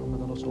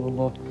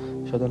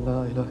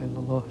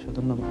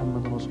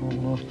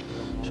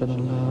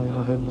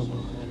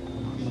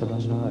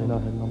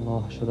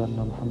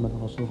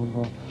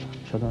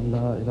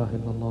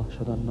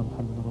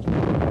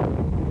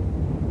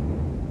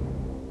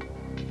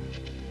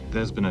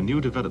 There's been a new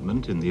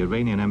development in the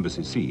Iranian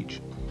Embassy siege.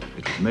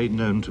 It was made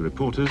known to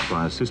reporters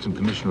by Assistant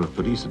Commissioner of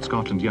Police at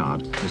Scotland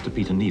Yard, Mr.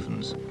 Peter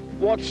Nevens.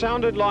 What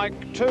sounded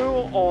like 2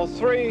 or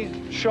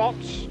 3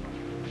 shots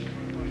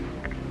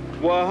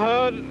were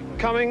heard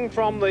coming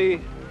from the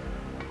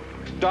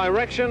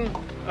direction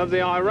of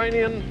the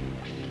Iranian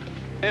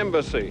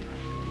Embassy.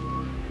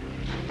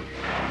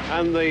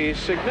 And the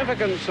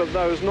significance of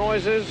those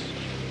noises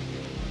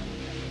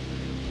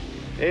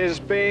is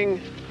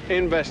being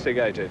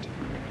investigated.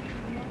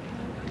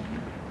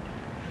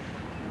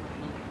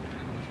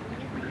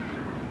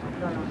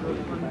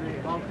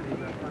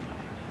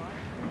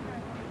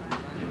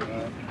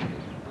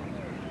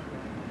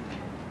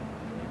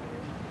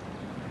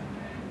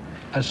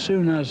 As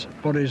soon as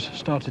bodies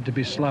started to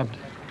be slabbed,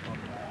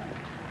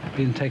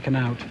 being taken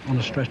out on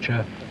a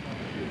stretcher,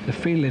 the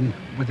feeling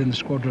within the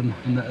squadron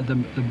and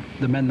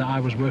the men that I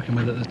was working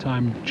with at the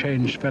time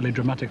changed fairly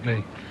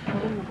dramatically.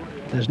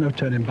 There's no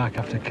turning back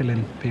after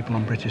killing people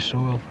on British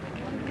soil.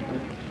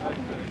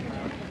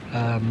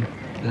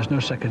 There's no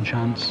second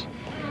chance.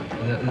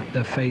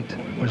 Their fate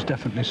was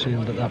definitely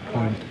sealed at that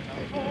point.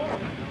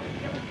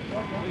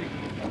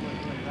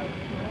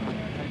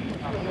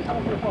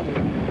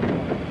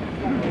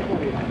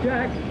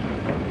 Jack,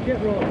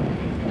 get rolling.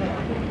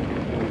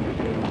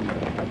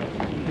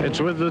 It's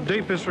with the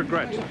deepest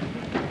regret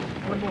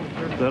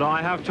that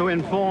I have to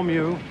inform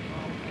you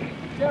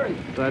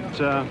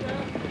that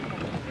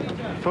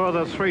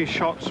further 3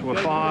 shots were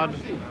fired,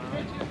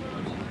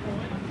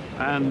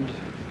 and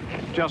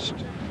just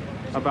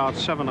about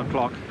 7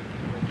 o'clock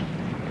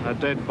a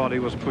dead body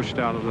was pushed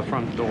out of the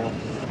front door,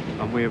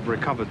 and we have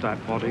recovered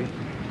that body,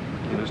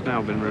 and it's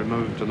now been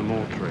removed to the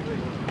mortuary.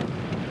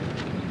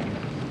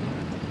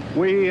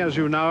 We, as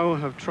you know,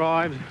 have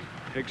tried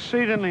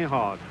exceedingly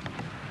hard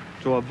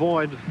to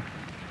avoid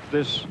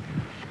this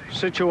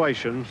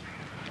situation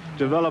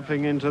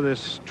developing into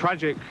this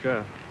tragic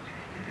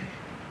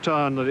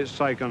turn that it's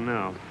taken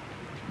now.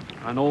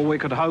 And all we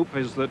could hope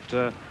is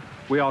that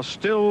we are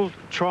still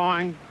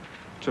trying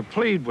to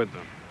plead with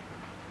them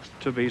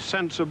to be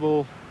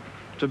sensible,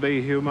 to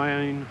be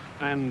humane,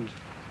 and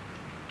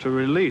to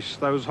release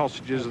those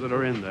hostages that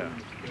are in there.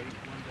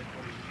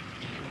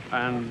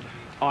 And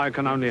I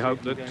can only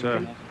hope that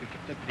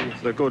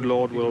the good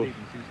Lord will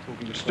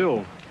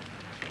still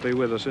be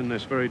with us in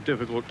this very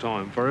difficult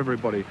time for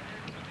everybody.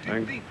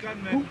 Did the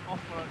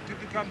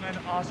gunmen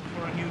ask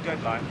for a new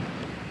deadline?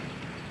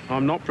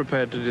 I'm not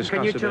prepared to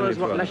discuss it any further. Can you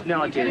tell us what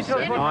nationality it is?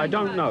 I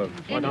don't know.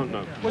 I don't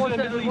know. Was it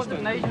a Middle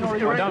Eastern nation or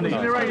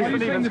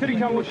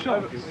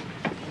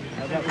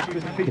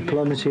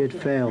Diplomacy had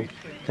failed.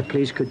 The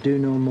police could do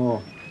no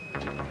more.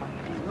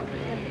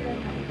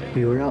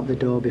 We were out the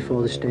door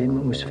before the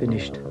statement was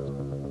finished.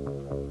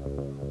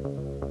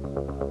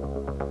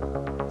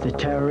 The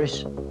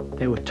terrorists,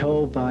 they were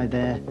told by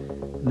their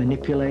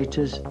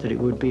manipulators that it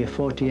would be a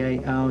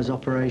 48 hours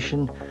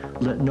operation,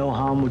 that no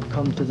harm would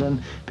come to them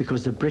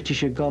because the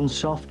British had gone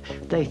soft.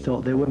 They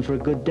thought they went for a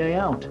good day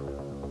out.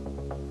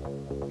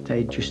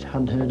 They just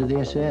hadn't heard of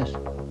the SAS.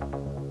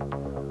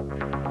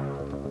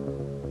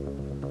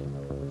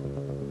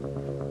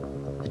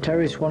 The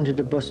terrorists wanted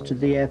a bus to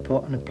the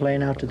airport and a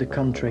plane out of the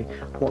country.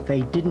 What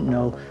they didn't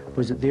know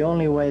was that the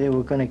only way they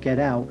were going to get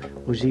out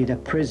was either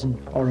prison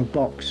or a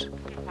box.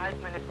 5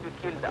 minutes to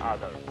kill the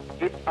other.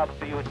 It's up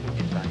to you to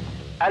decide.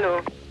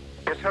 Hello?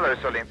 Yes, hello,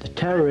 Salim. The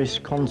terrorists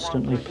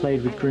constantly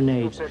played with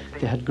grenades.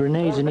 They had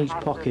grenades in each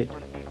pocket.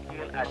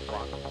 I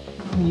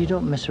mean, you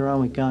don't mess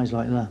around with guys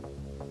like that.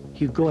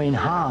 You go in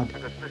hard.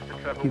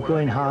 You go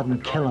in hard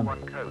and kill them,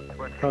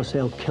 or else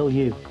they'll kill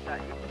you.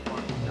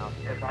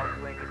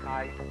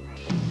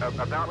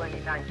 About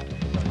 29.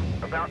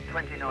 About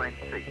 29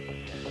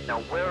 seats.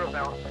 Now,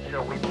 whereabouts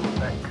shall we put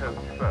that coach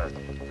first?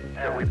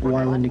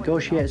 While the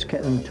negotiators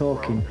kept them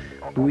talking,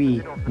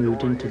 we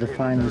moved into the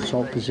final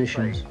assault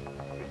positions.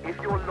 If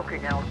you're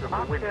looking out of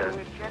the window...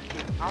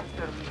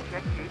 After we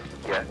check it,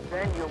 yes.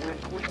 Then you will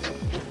put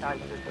it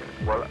inside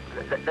the door. Well,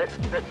 let's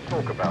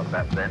talk about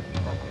that then.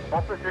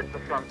 Opposite the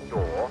front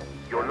door,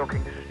 you're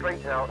looking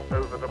straight out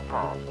over the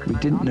park. We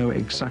didn't know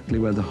exactly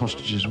where the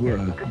hostages were,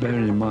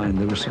 bearing in mind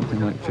there was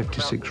something like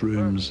 56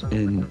 rooms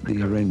in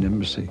the Iranian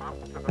Embassy.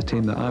 The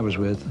team that I was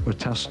with were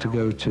tasked to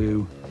go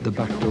to the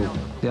back door.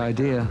 The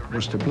idea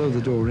was to blow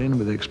the door in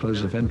with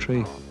explosive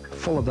entry,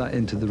 follow that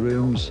into the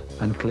rooms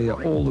and clear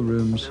all the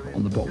rooms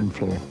on the bottom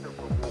floor.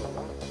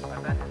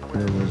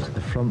 There was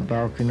the front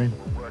balcony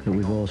that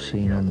we've all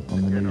seen on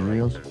the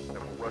newsreels.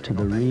 To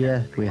the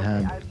rear, we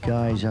had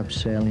guys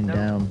abseiling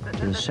down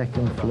to the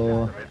second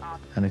floor,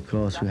 and of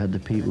course we had the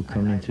people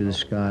coming in through the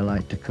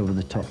skylight to cover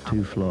the top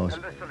 2 floors.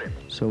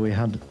 So we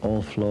had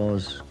all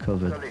floors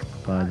covered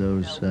by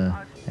those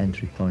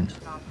entry points.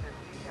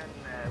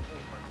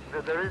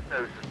 There is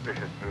no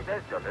suspicious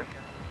movement, does it?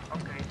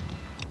 Okay.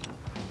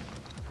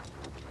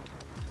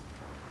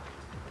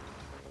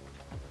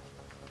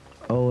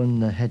 Owen,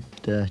 the head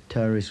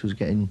terrorist, was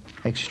getting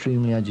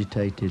extremely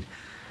agitated,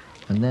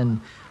 and then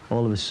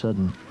all of a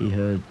sudden he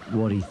heard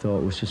what he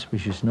thought were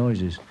suspicious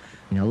noises.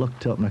 And I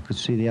looked up and I could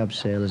see the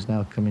abseilers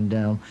now coming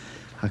down.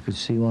 I could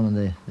see one of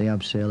the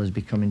abseilers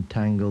becoming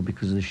tangled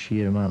because of the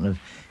sheer amount of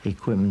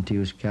equipment he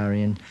was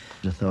carrying.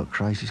 I thought,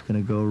 Christ, it's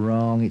going to go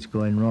wrong, it's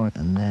going wrong.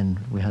 And then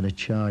we had a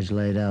charge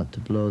laid out to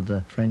blow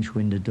the French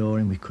window door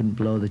in. We couldn't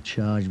blow the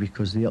charge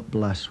because the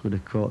upblast would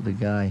have caught the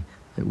guy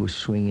that was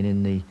swinging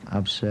in the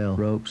abseil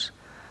ropes.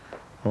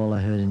 All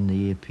I heard in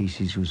the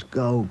earpieces was,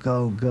 go,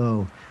 go,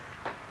 go.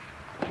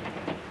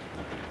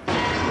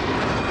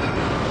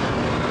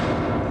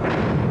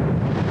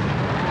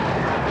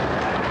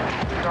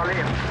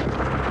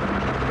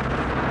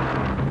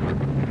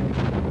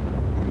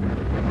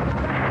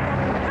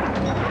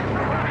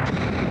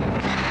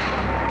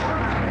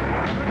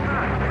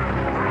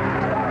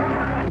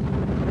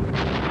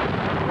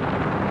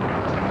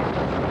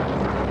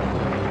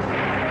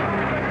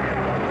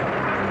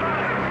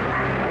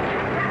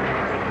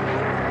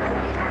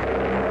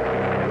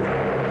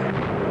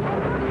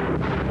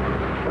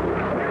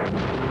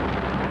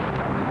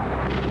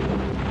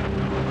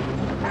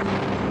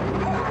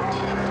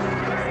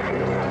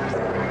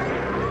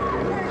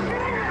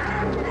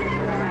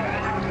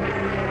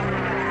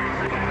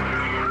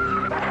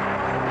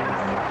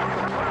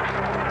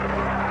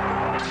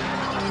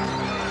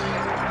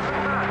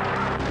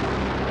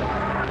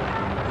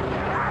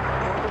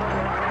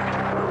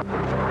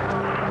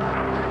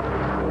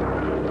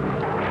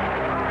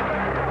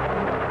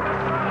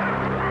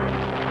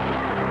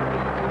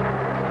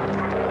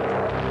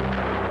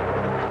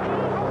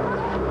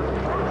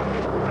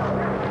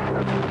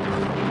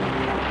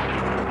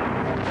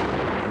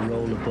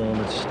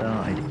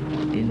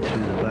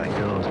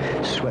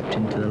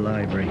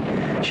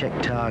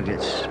 Check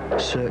targets,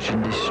 search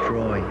and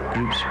destroy,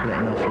 groups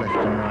splitting off left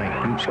and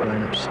right, groups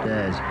going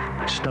upstairs,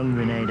 stun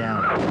grenade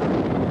out.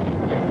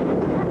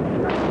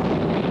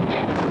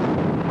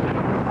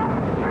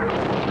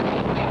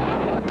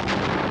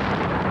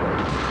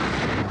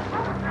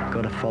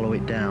 Got to follow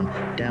it down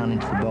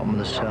into the bottom of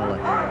the cellar.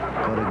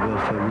 Got to go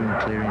for room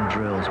clearing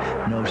drills,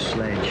 no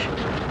sledge,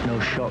 no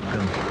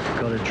shotgun,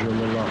 got to drill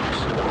the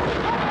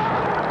locks.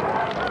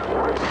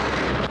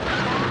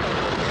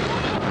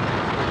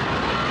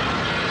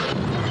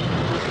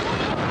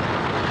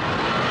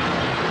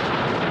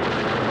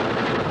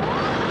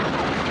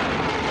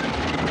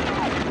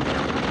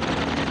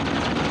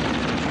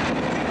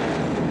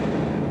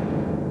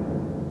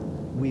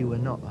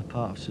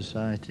 Part of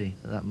society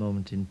at that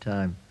moment in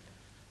time.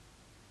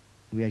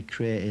 We had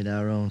created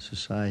our own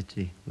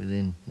society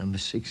within number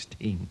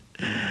 16.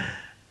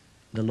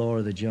 The law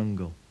of the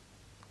jungle,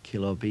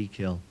 kill or be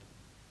killed.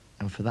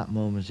 And for that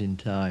moment in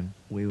time,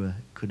 we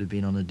could have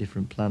been on a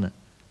different planet.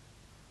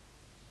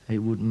 It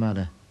wouldn't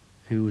matter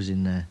who was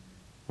in there,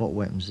 what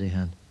weapons they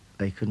had.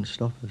 They couldn't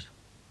stop us.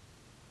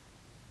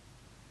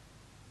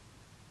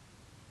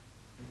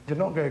 You're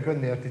not going to go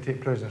in there to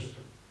take prisoners.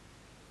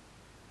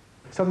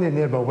 Somebody in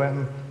there with a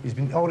weapon, he's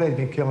already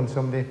been killing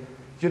somebody.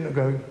 You're not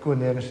going to go in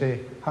there and say,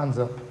 hands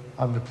up,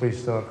 I'm the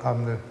police, or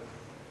I'm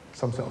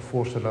some sort of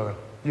force or other.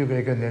 You're going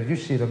to go in there, you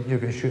see them, you're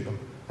going to shoot them.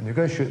 And you're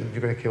going to shoot them,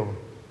 you're going to kill them.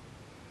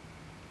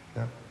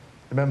 Yeah?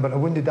 Remember, a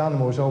wounded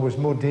animal is always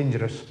more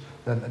dangerous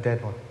than a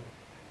dead one.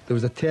 There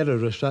was a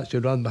terrorist actually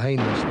ran behind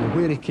us. Now,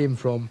 where he came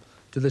from,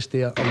 to this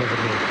day, I'll never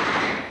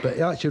know. But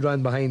he actually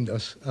ran behind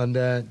us, and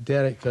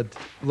Derek had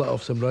let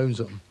off some rounds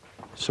at him.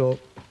 So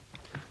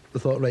we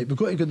thought, right, we've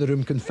got to go in the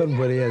room, confirm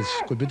where he is,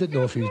 because we didn't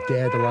know if he was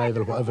dead, alive,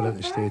 or whatever at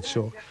the stage.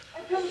 So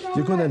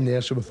you're going in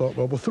there, so we thought,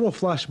 well, we'll throw a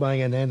flashbang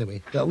in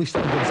anyway. At least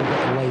that'll give us a bit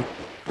of light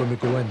when we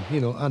go in, you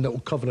know, and it'll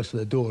cover us at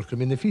the door. I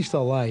mean, if he's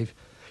still alive,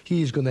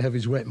 he's going to have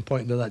his weapon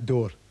pointing at that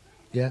door.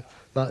 Yeah,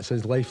 that's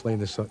his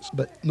lifeline as such.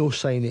 But no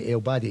sign of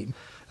El Badi.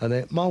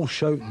 And Mal's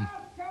shouting,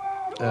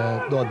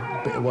 not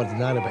a bit of word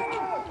in Arabic.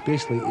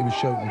 Basically, he was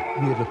shouting,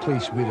 "We're the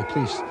police, we're the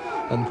police."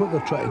 And what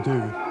they're trying to do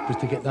was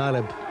to get the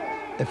Arab,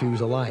 if he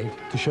was alive,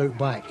 to shout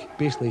back,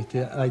 basically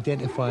to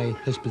identify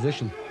his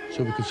position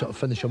so we could sort of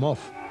finish him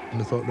off. And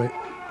we thought, right,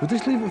 we'll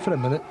just leave it for a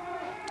minute.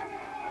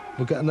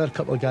 We'll get another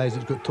couple of guys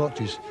that's got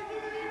torches.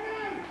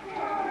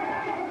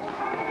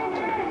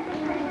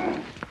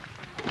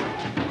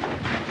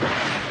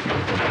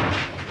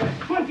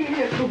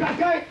 We've got a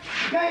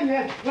guy in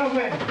there, well,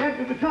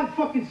 yeah, we can't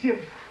fucking see him.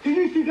 So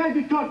you two guys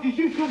with torches,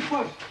 you come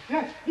first.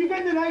 Yeah, you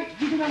get in the right,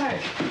 you get in the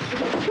right.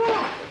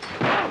 Stop!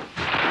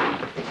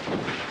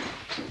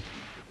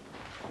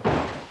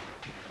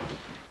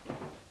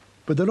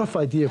 With a rough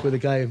idea of where the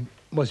guy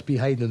must be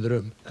hiding in the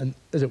room, and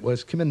as it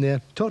was, came in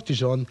there,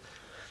 torches on.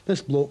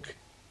 This bloke,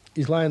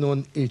 he's lying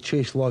on a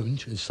chase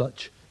lounge as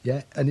such,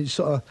 yeah, and he's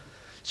sort of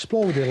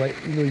sprawled there like,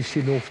 you know, you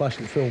see in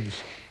old-fashioned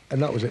films.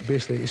 And that was it,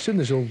 basically. As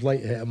soon as the light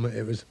hit him,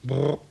 it was,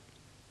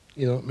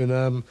 you know, I mean,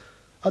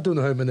 I don't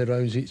know how many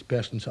rounds each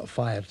person sort of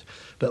fired,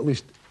 but at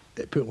least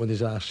it put him on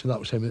his ass, and that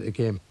was him at the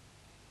game.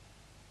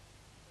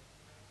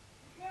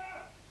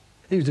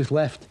 He was just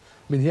left.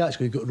 I mean, he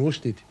actually got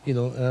roasted, you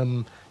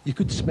know. You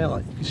could smell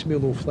it. You could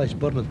smell all flesh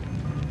burning.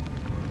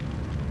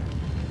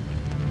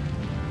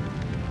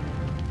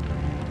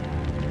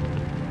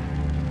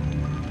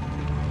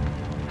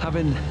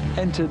 Having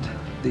entered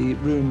the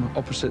room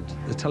opposite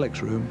the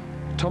telex room,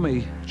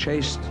 Tommy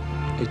chased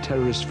a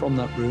terrorist from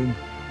that room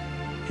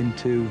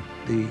into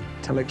the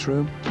telex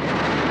room.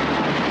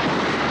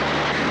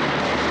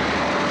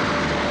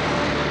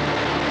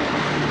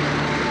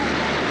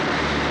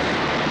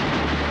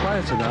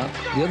 Prior to that,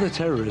 the other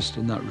terrorist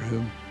in that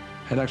room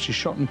had actually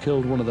shot and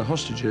killed one of the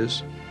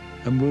hostages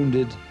and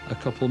wounded a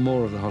couple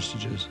more of the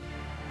hostages.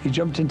 He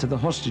jumped into the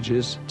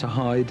hostages to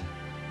hide.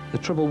 The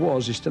trouble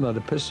was he still had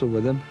a pistol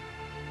with him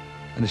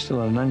and he still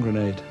had an hand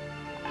grenade.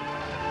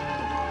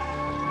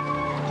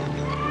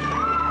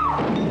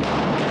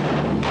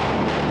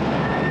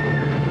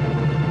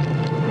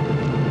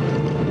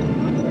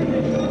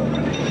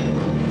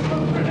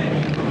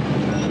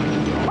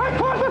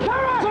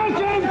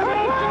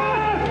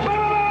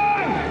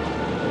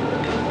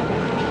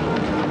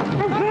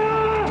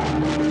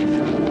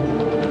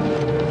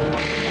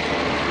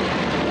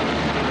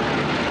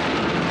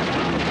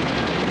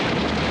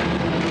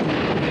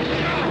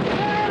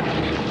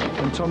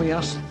 Tommy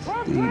asked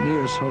the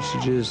nearest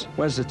hostages,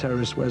 "Where's the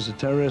terrorist? Where's the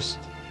terrorist?"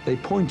 They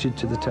pointed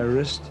to the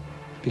terrorist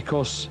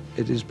because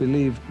it is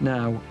believed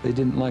now they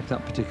didn't like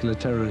that particular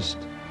terrorist.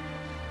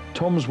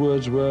 Tom's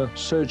words were,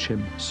 "Search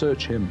him,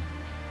 search him."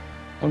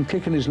 On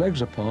kicking his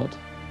legs apart,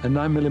 a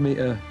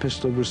 9mm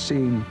pistol was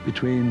seen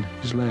between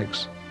his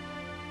legs.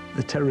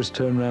 The terrorist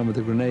turned around with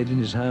a grenade in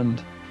his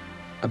hand,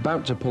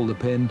 about to pull the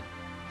pin,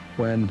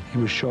 when he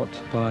was shot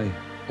by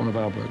one of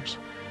our blokes.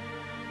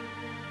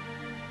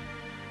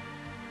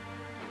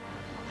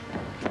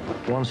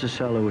 Once the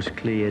cellar was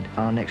cleared,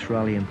 our next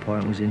rallying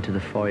point was into the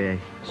foyer.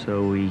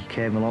 So we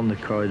came along the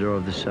corridor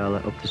of the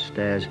cellar, up the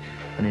stairs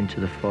and into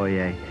the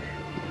foyer.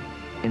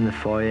 In the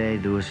foyer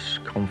there was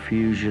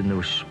confusion, there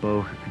was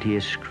smoke, I could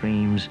hear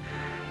screams,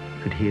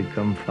 I could hear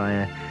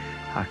gunfire.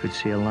 I could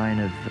see a line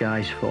of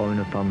guys forming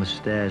up on the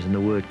stairs, and the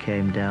word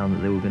came down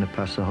that they were going to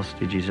pass the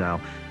hostages out.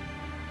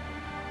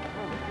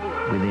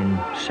 Within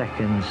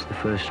seconds the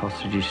first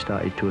hostages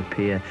started to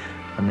appear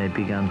and they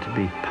began to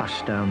be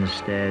passed down the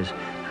stairs,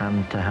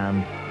 hand to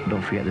hand.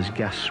 Don't forget there's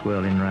gas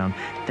swirling around.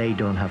 They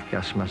don't have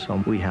gas masks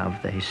on, we have.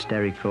 They're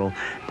hysterical,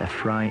 they're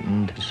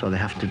frightened, so they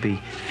have to be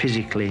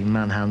physically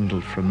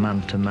manhandled from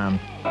man to man.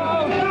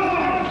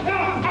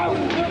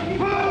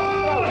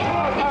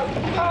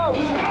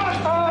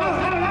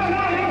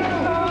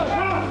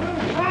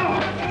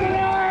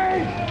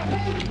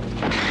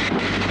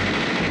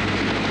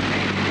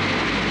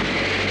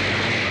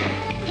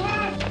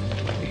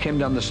 He came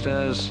down the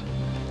stairs,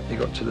 he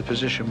got to the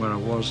position where I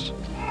was.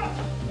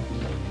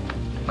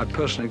 I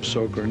personally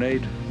saw a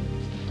grenade.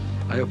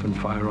 I opened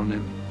fire on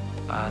him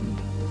and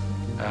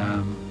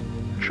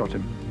shot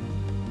him.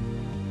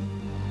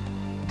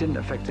 It didn't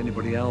affect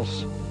anybody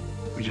else.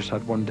 We just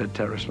had one dead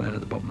terrorist laying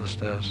at the bottom of the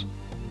stairs.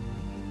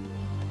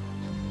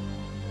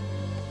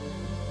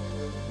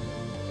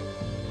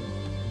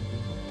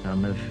 I'll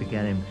never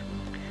forget him.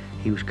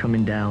 He was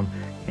coming down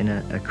in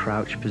a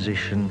crouch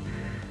position.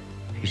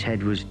 His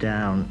head was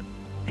down.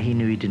 He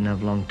knew he didn't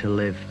have long to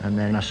live, and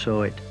then I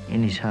saw it.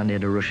 In his hand he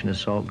had a Russian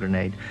assault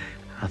grenade.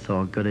 I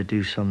thought, got to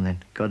do something,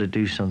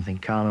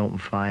 can't open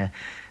fire,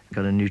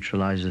 got to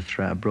neutralise the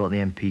threat. I brought the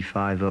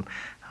MP5 up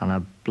and I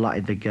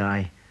blatted the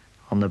guy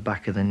on the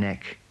back of the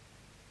neck.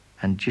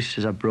 And just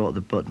as I brought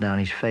the butt down,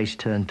 his face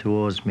turned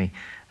towards me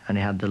and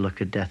he had the look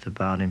of death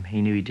about him.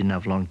 He knew he didn't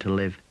have long to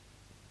live.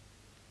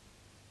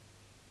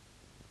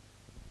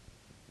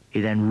 He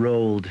then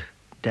rolled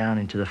down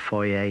into the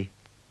foyer.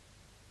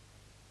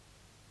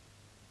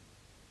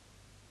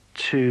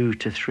 2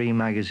 to 3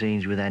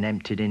 magazines were then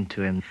emptied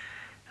into him,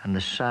 and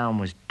the sound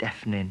was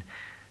deafening,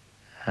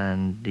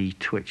 and he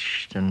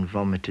twitched and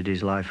vomited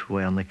his life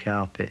away on the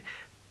carpet.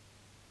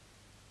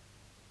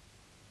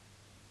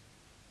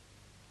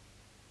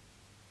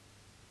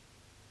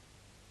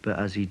 But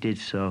as he did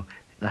so,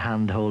 the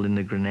hand holding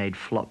the grenade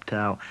flopped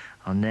out,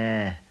 and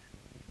there,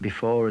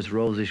 before us,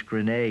 rolls this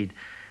grenade,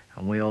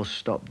 and we all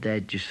stopped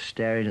dead, just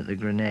staring at the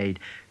grenade,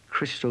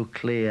 crystal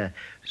clear,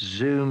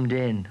 zoomed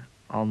in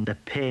on the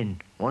pin.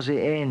 Was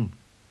it in?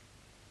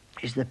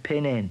 Is the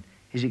pin in?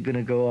 Is it going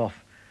to go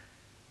off?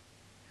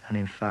 And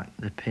in fact,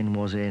 the pin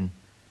was in.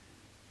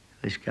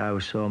 This guy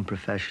was so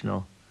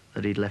unprofessional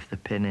that he'd left the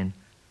pin in.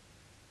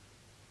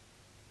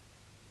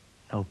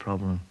 No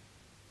problem.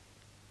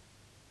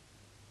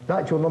 The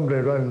actual number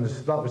of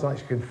rounds, that was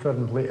actually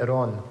confirmed later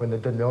on when they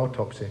did the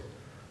autopsy.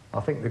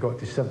 I think they got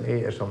to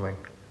 78 or something,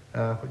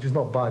 which is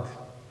not bad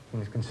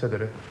when you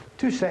consider it.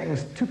 2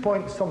 seconds,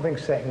 2-point-something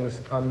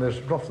seconds, and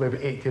there's roughly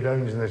about 80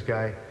 rounds in this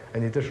guy,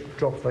 and he just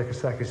drops like a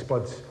sack of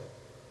spuds.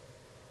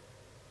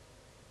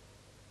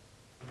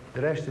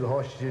 The rest of the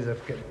hostages are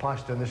getting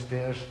passed down the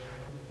stairs.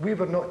 We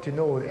were not to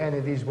know that any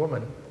of these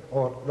women,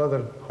 or the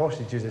other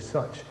hostages as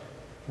such,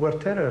 were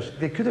terrorists.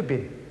 They could have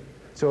been.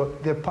 So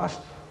they're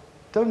passed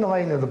down the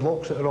line of the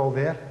blocks that are all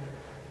there.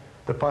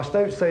 They're passed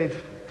outside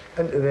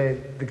into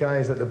the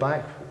guys at the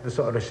back, the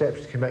sort of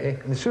reception committee,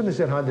 and as soon as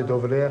they're handed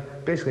over there,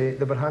 basically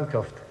they were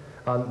handcuffed,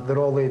 and they're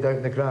all laid out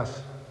in the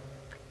grass.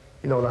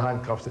 You know, the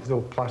handcuffs, it's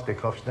all plastic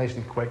cuffs, nice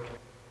and quick.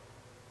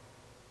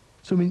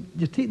 So, I mean,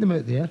 you take them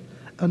out there,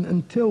 and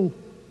until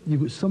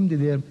you've got somebody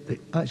there that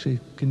actually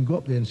can go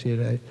up there and say,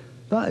 right,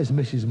 that is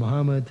Mrs.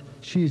 Mohammed,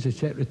 she's the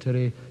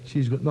secretary,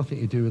 she's got nothing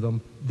to do with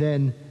them,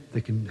 then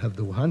they can have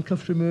the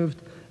handcuffs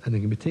removed, and they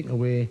can be taken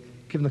away,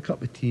 given a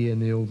cup of tea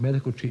and the old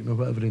medical treatment,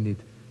 whatever they need.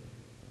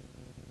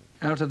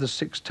 Out of the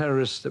 6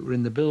 terrorists that were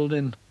in the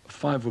building,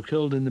 5 were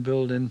killed in the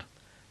building,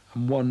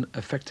 and 1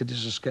 effected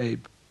his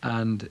escape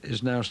and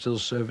is now still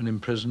serving in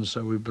prison,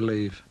 so we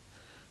believe.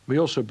 We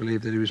also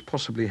believe that he was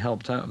possibly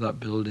helped out of that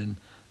building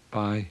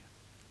by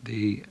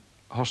the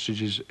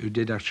hostages who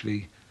did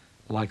actually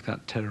like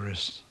that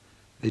terrorist.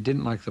 They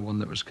didn't like the one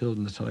that was killed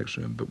in the telex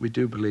room, but we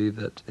do believe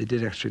that they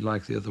did actually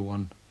like the other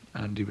one,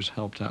 and he was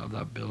helped out of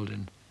that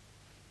building.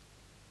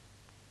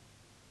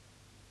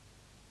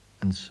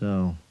 And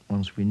so,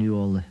 once we knew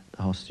all the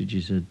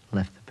hostages had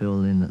left the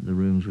building, that the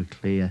rooms were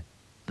clear,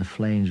 the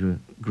flames were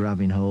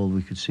grabbing hold,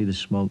 we could see the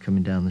smoke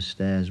coming down the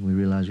stairs, and we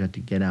realised we had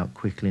to get out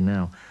quickly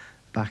now,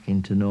 back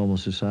into normal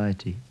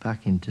society,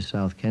 back into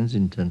South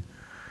Kensington.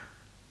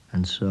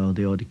 And so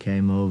the order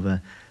came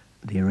over,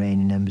 the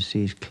Iranian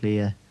Embassy is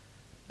clear,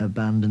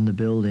 abandon the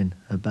building,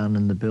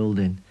 abandon the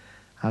building.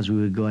 As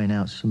we were going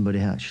out, somebody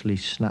actually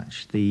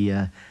snatched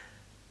the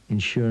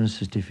insurance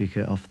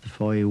certificate off the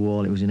foyer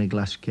wall. It was in a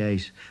glass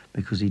case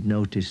because he'd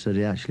noticed that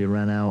it actually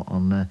ran out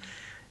on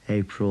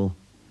April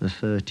the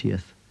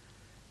 30th.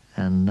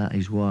 And that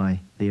is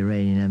why the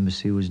Iranian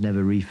Embassy was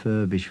never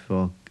refurbished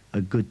for a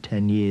good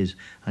 10 years,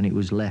 and it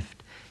was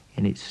left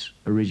in its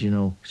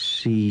original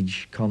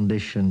siege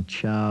condition,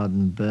 charred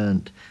and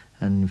burnt,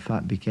 and in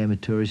fact became a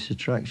tourist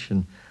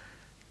attraction.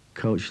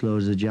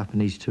 Coachloads of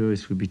Japanese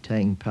tourists would be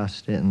taking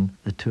past it, and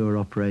the tour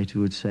operator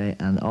would say,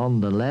 and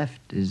on the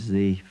left is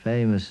the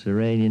famous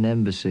Iranian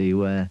Embassy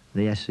where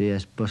the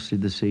SAS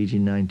busted the siege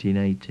in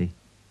 1980.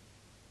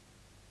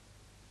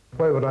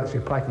 While we were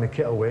actually packing the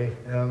kit away,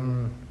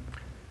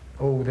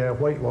 old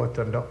Whitelaw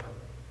turned up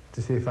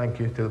to say thank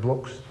you to the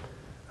blokes.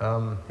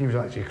 He was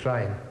actually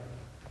crying.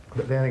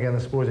 But then again, I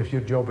suppose if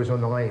your job was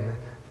on the line,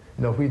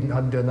 you know, if we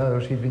hadn't done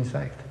others, he'd been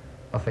sacked,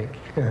 I think.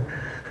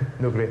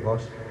 No great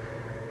loss.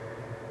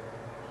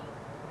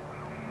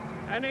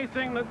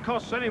 Anything that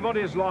costs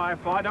anybody's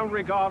life, I don't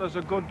regard as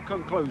a good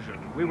conclusion.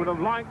 We would have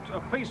liked a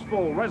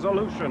peaceful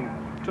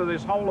resolution to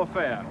this whole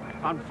affair.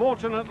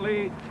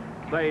 Unfortunately,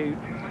 they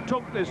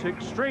took this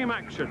extreme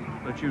action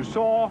that you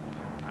saw,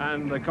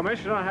 and the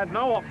Commissioner had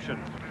no option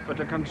but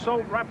to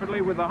consult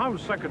rapidly with the Home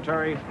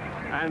Secretary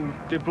and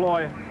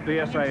deploy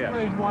the SAS.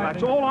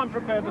 That's all I'm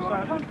prepared to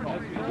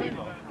say.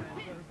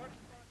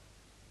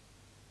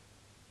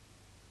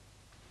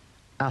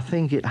 I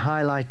think it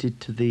highlighted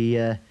to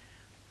the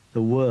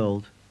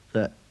world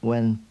that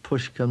when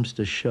push comes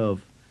to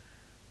shove,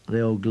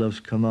 the old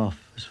gloves come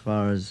off as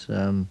far as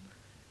the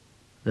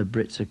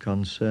Brits are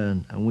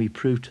concerned. And we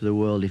proved to the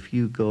world, if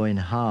you go in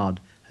hard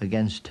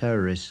against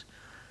terrorists,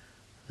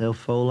 they'll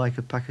fall like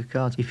a pack of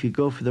cards. If you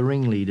go for the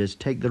ringleaders,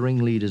 take the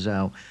ringleaders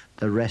out,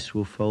 the rest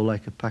will fall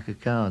like a pack of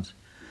cards.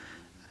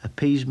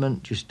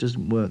 Appeasement just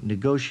doesn't work.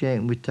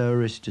 Negotiating with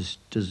terrorists just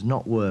does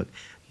not work.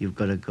 You've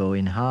got to go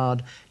in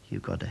hard,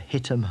 you've got to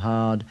hit them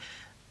hard,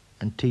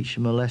 and teach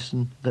them a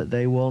lesson that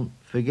they won't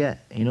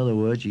forget. In other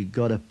words, you've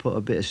got to put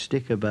a bit of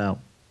stick about.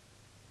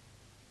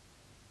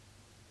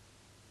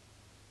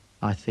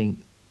 I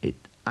think it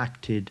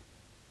acted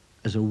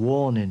as a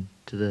warning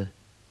to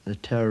the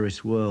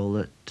terrorist world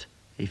that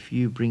if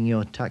you bring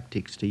your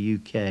tactics to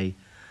UK,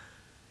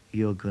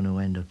 you're going to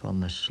end up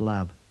on the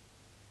slab.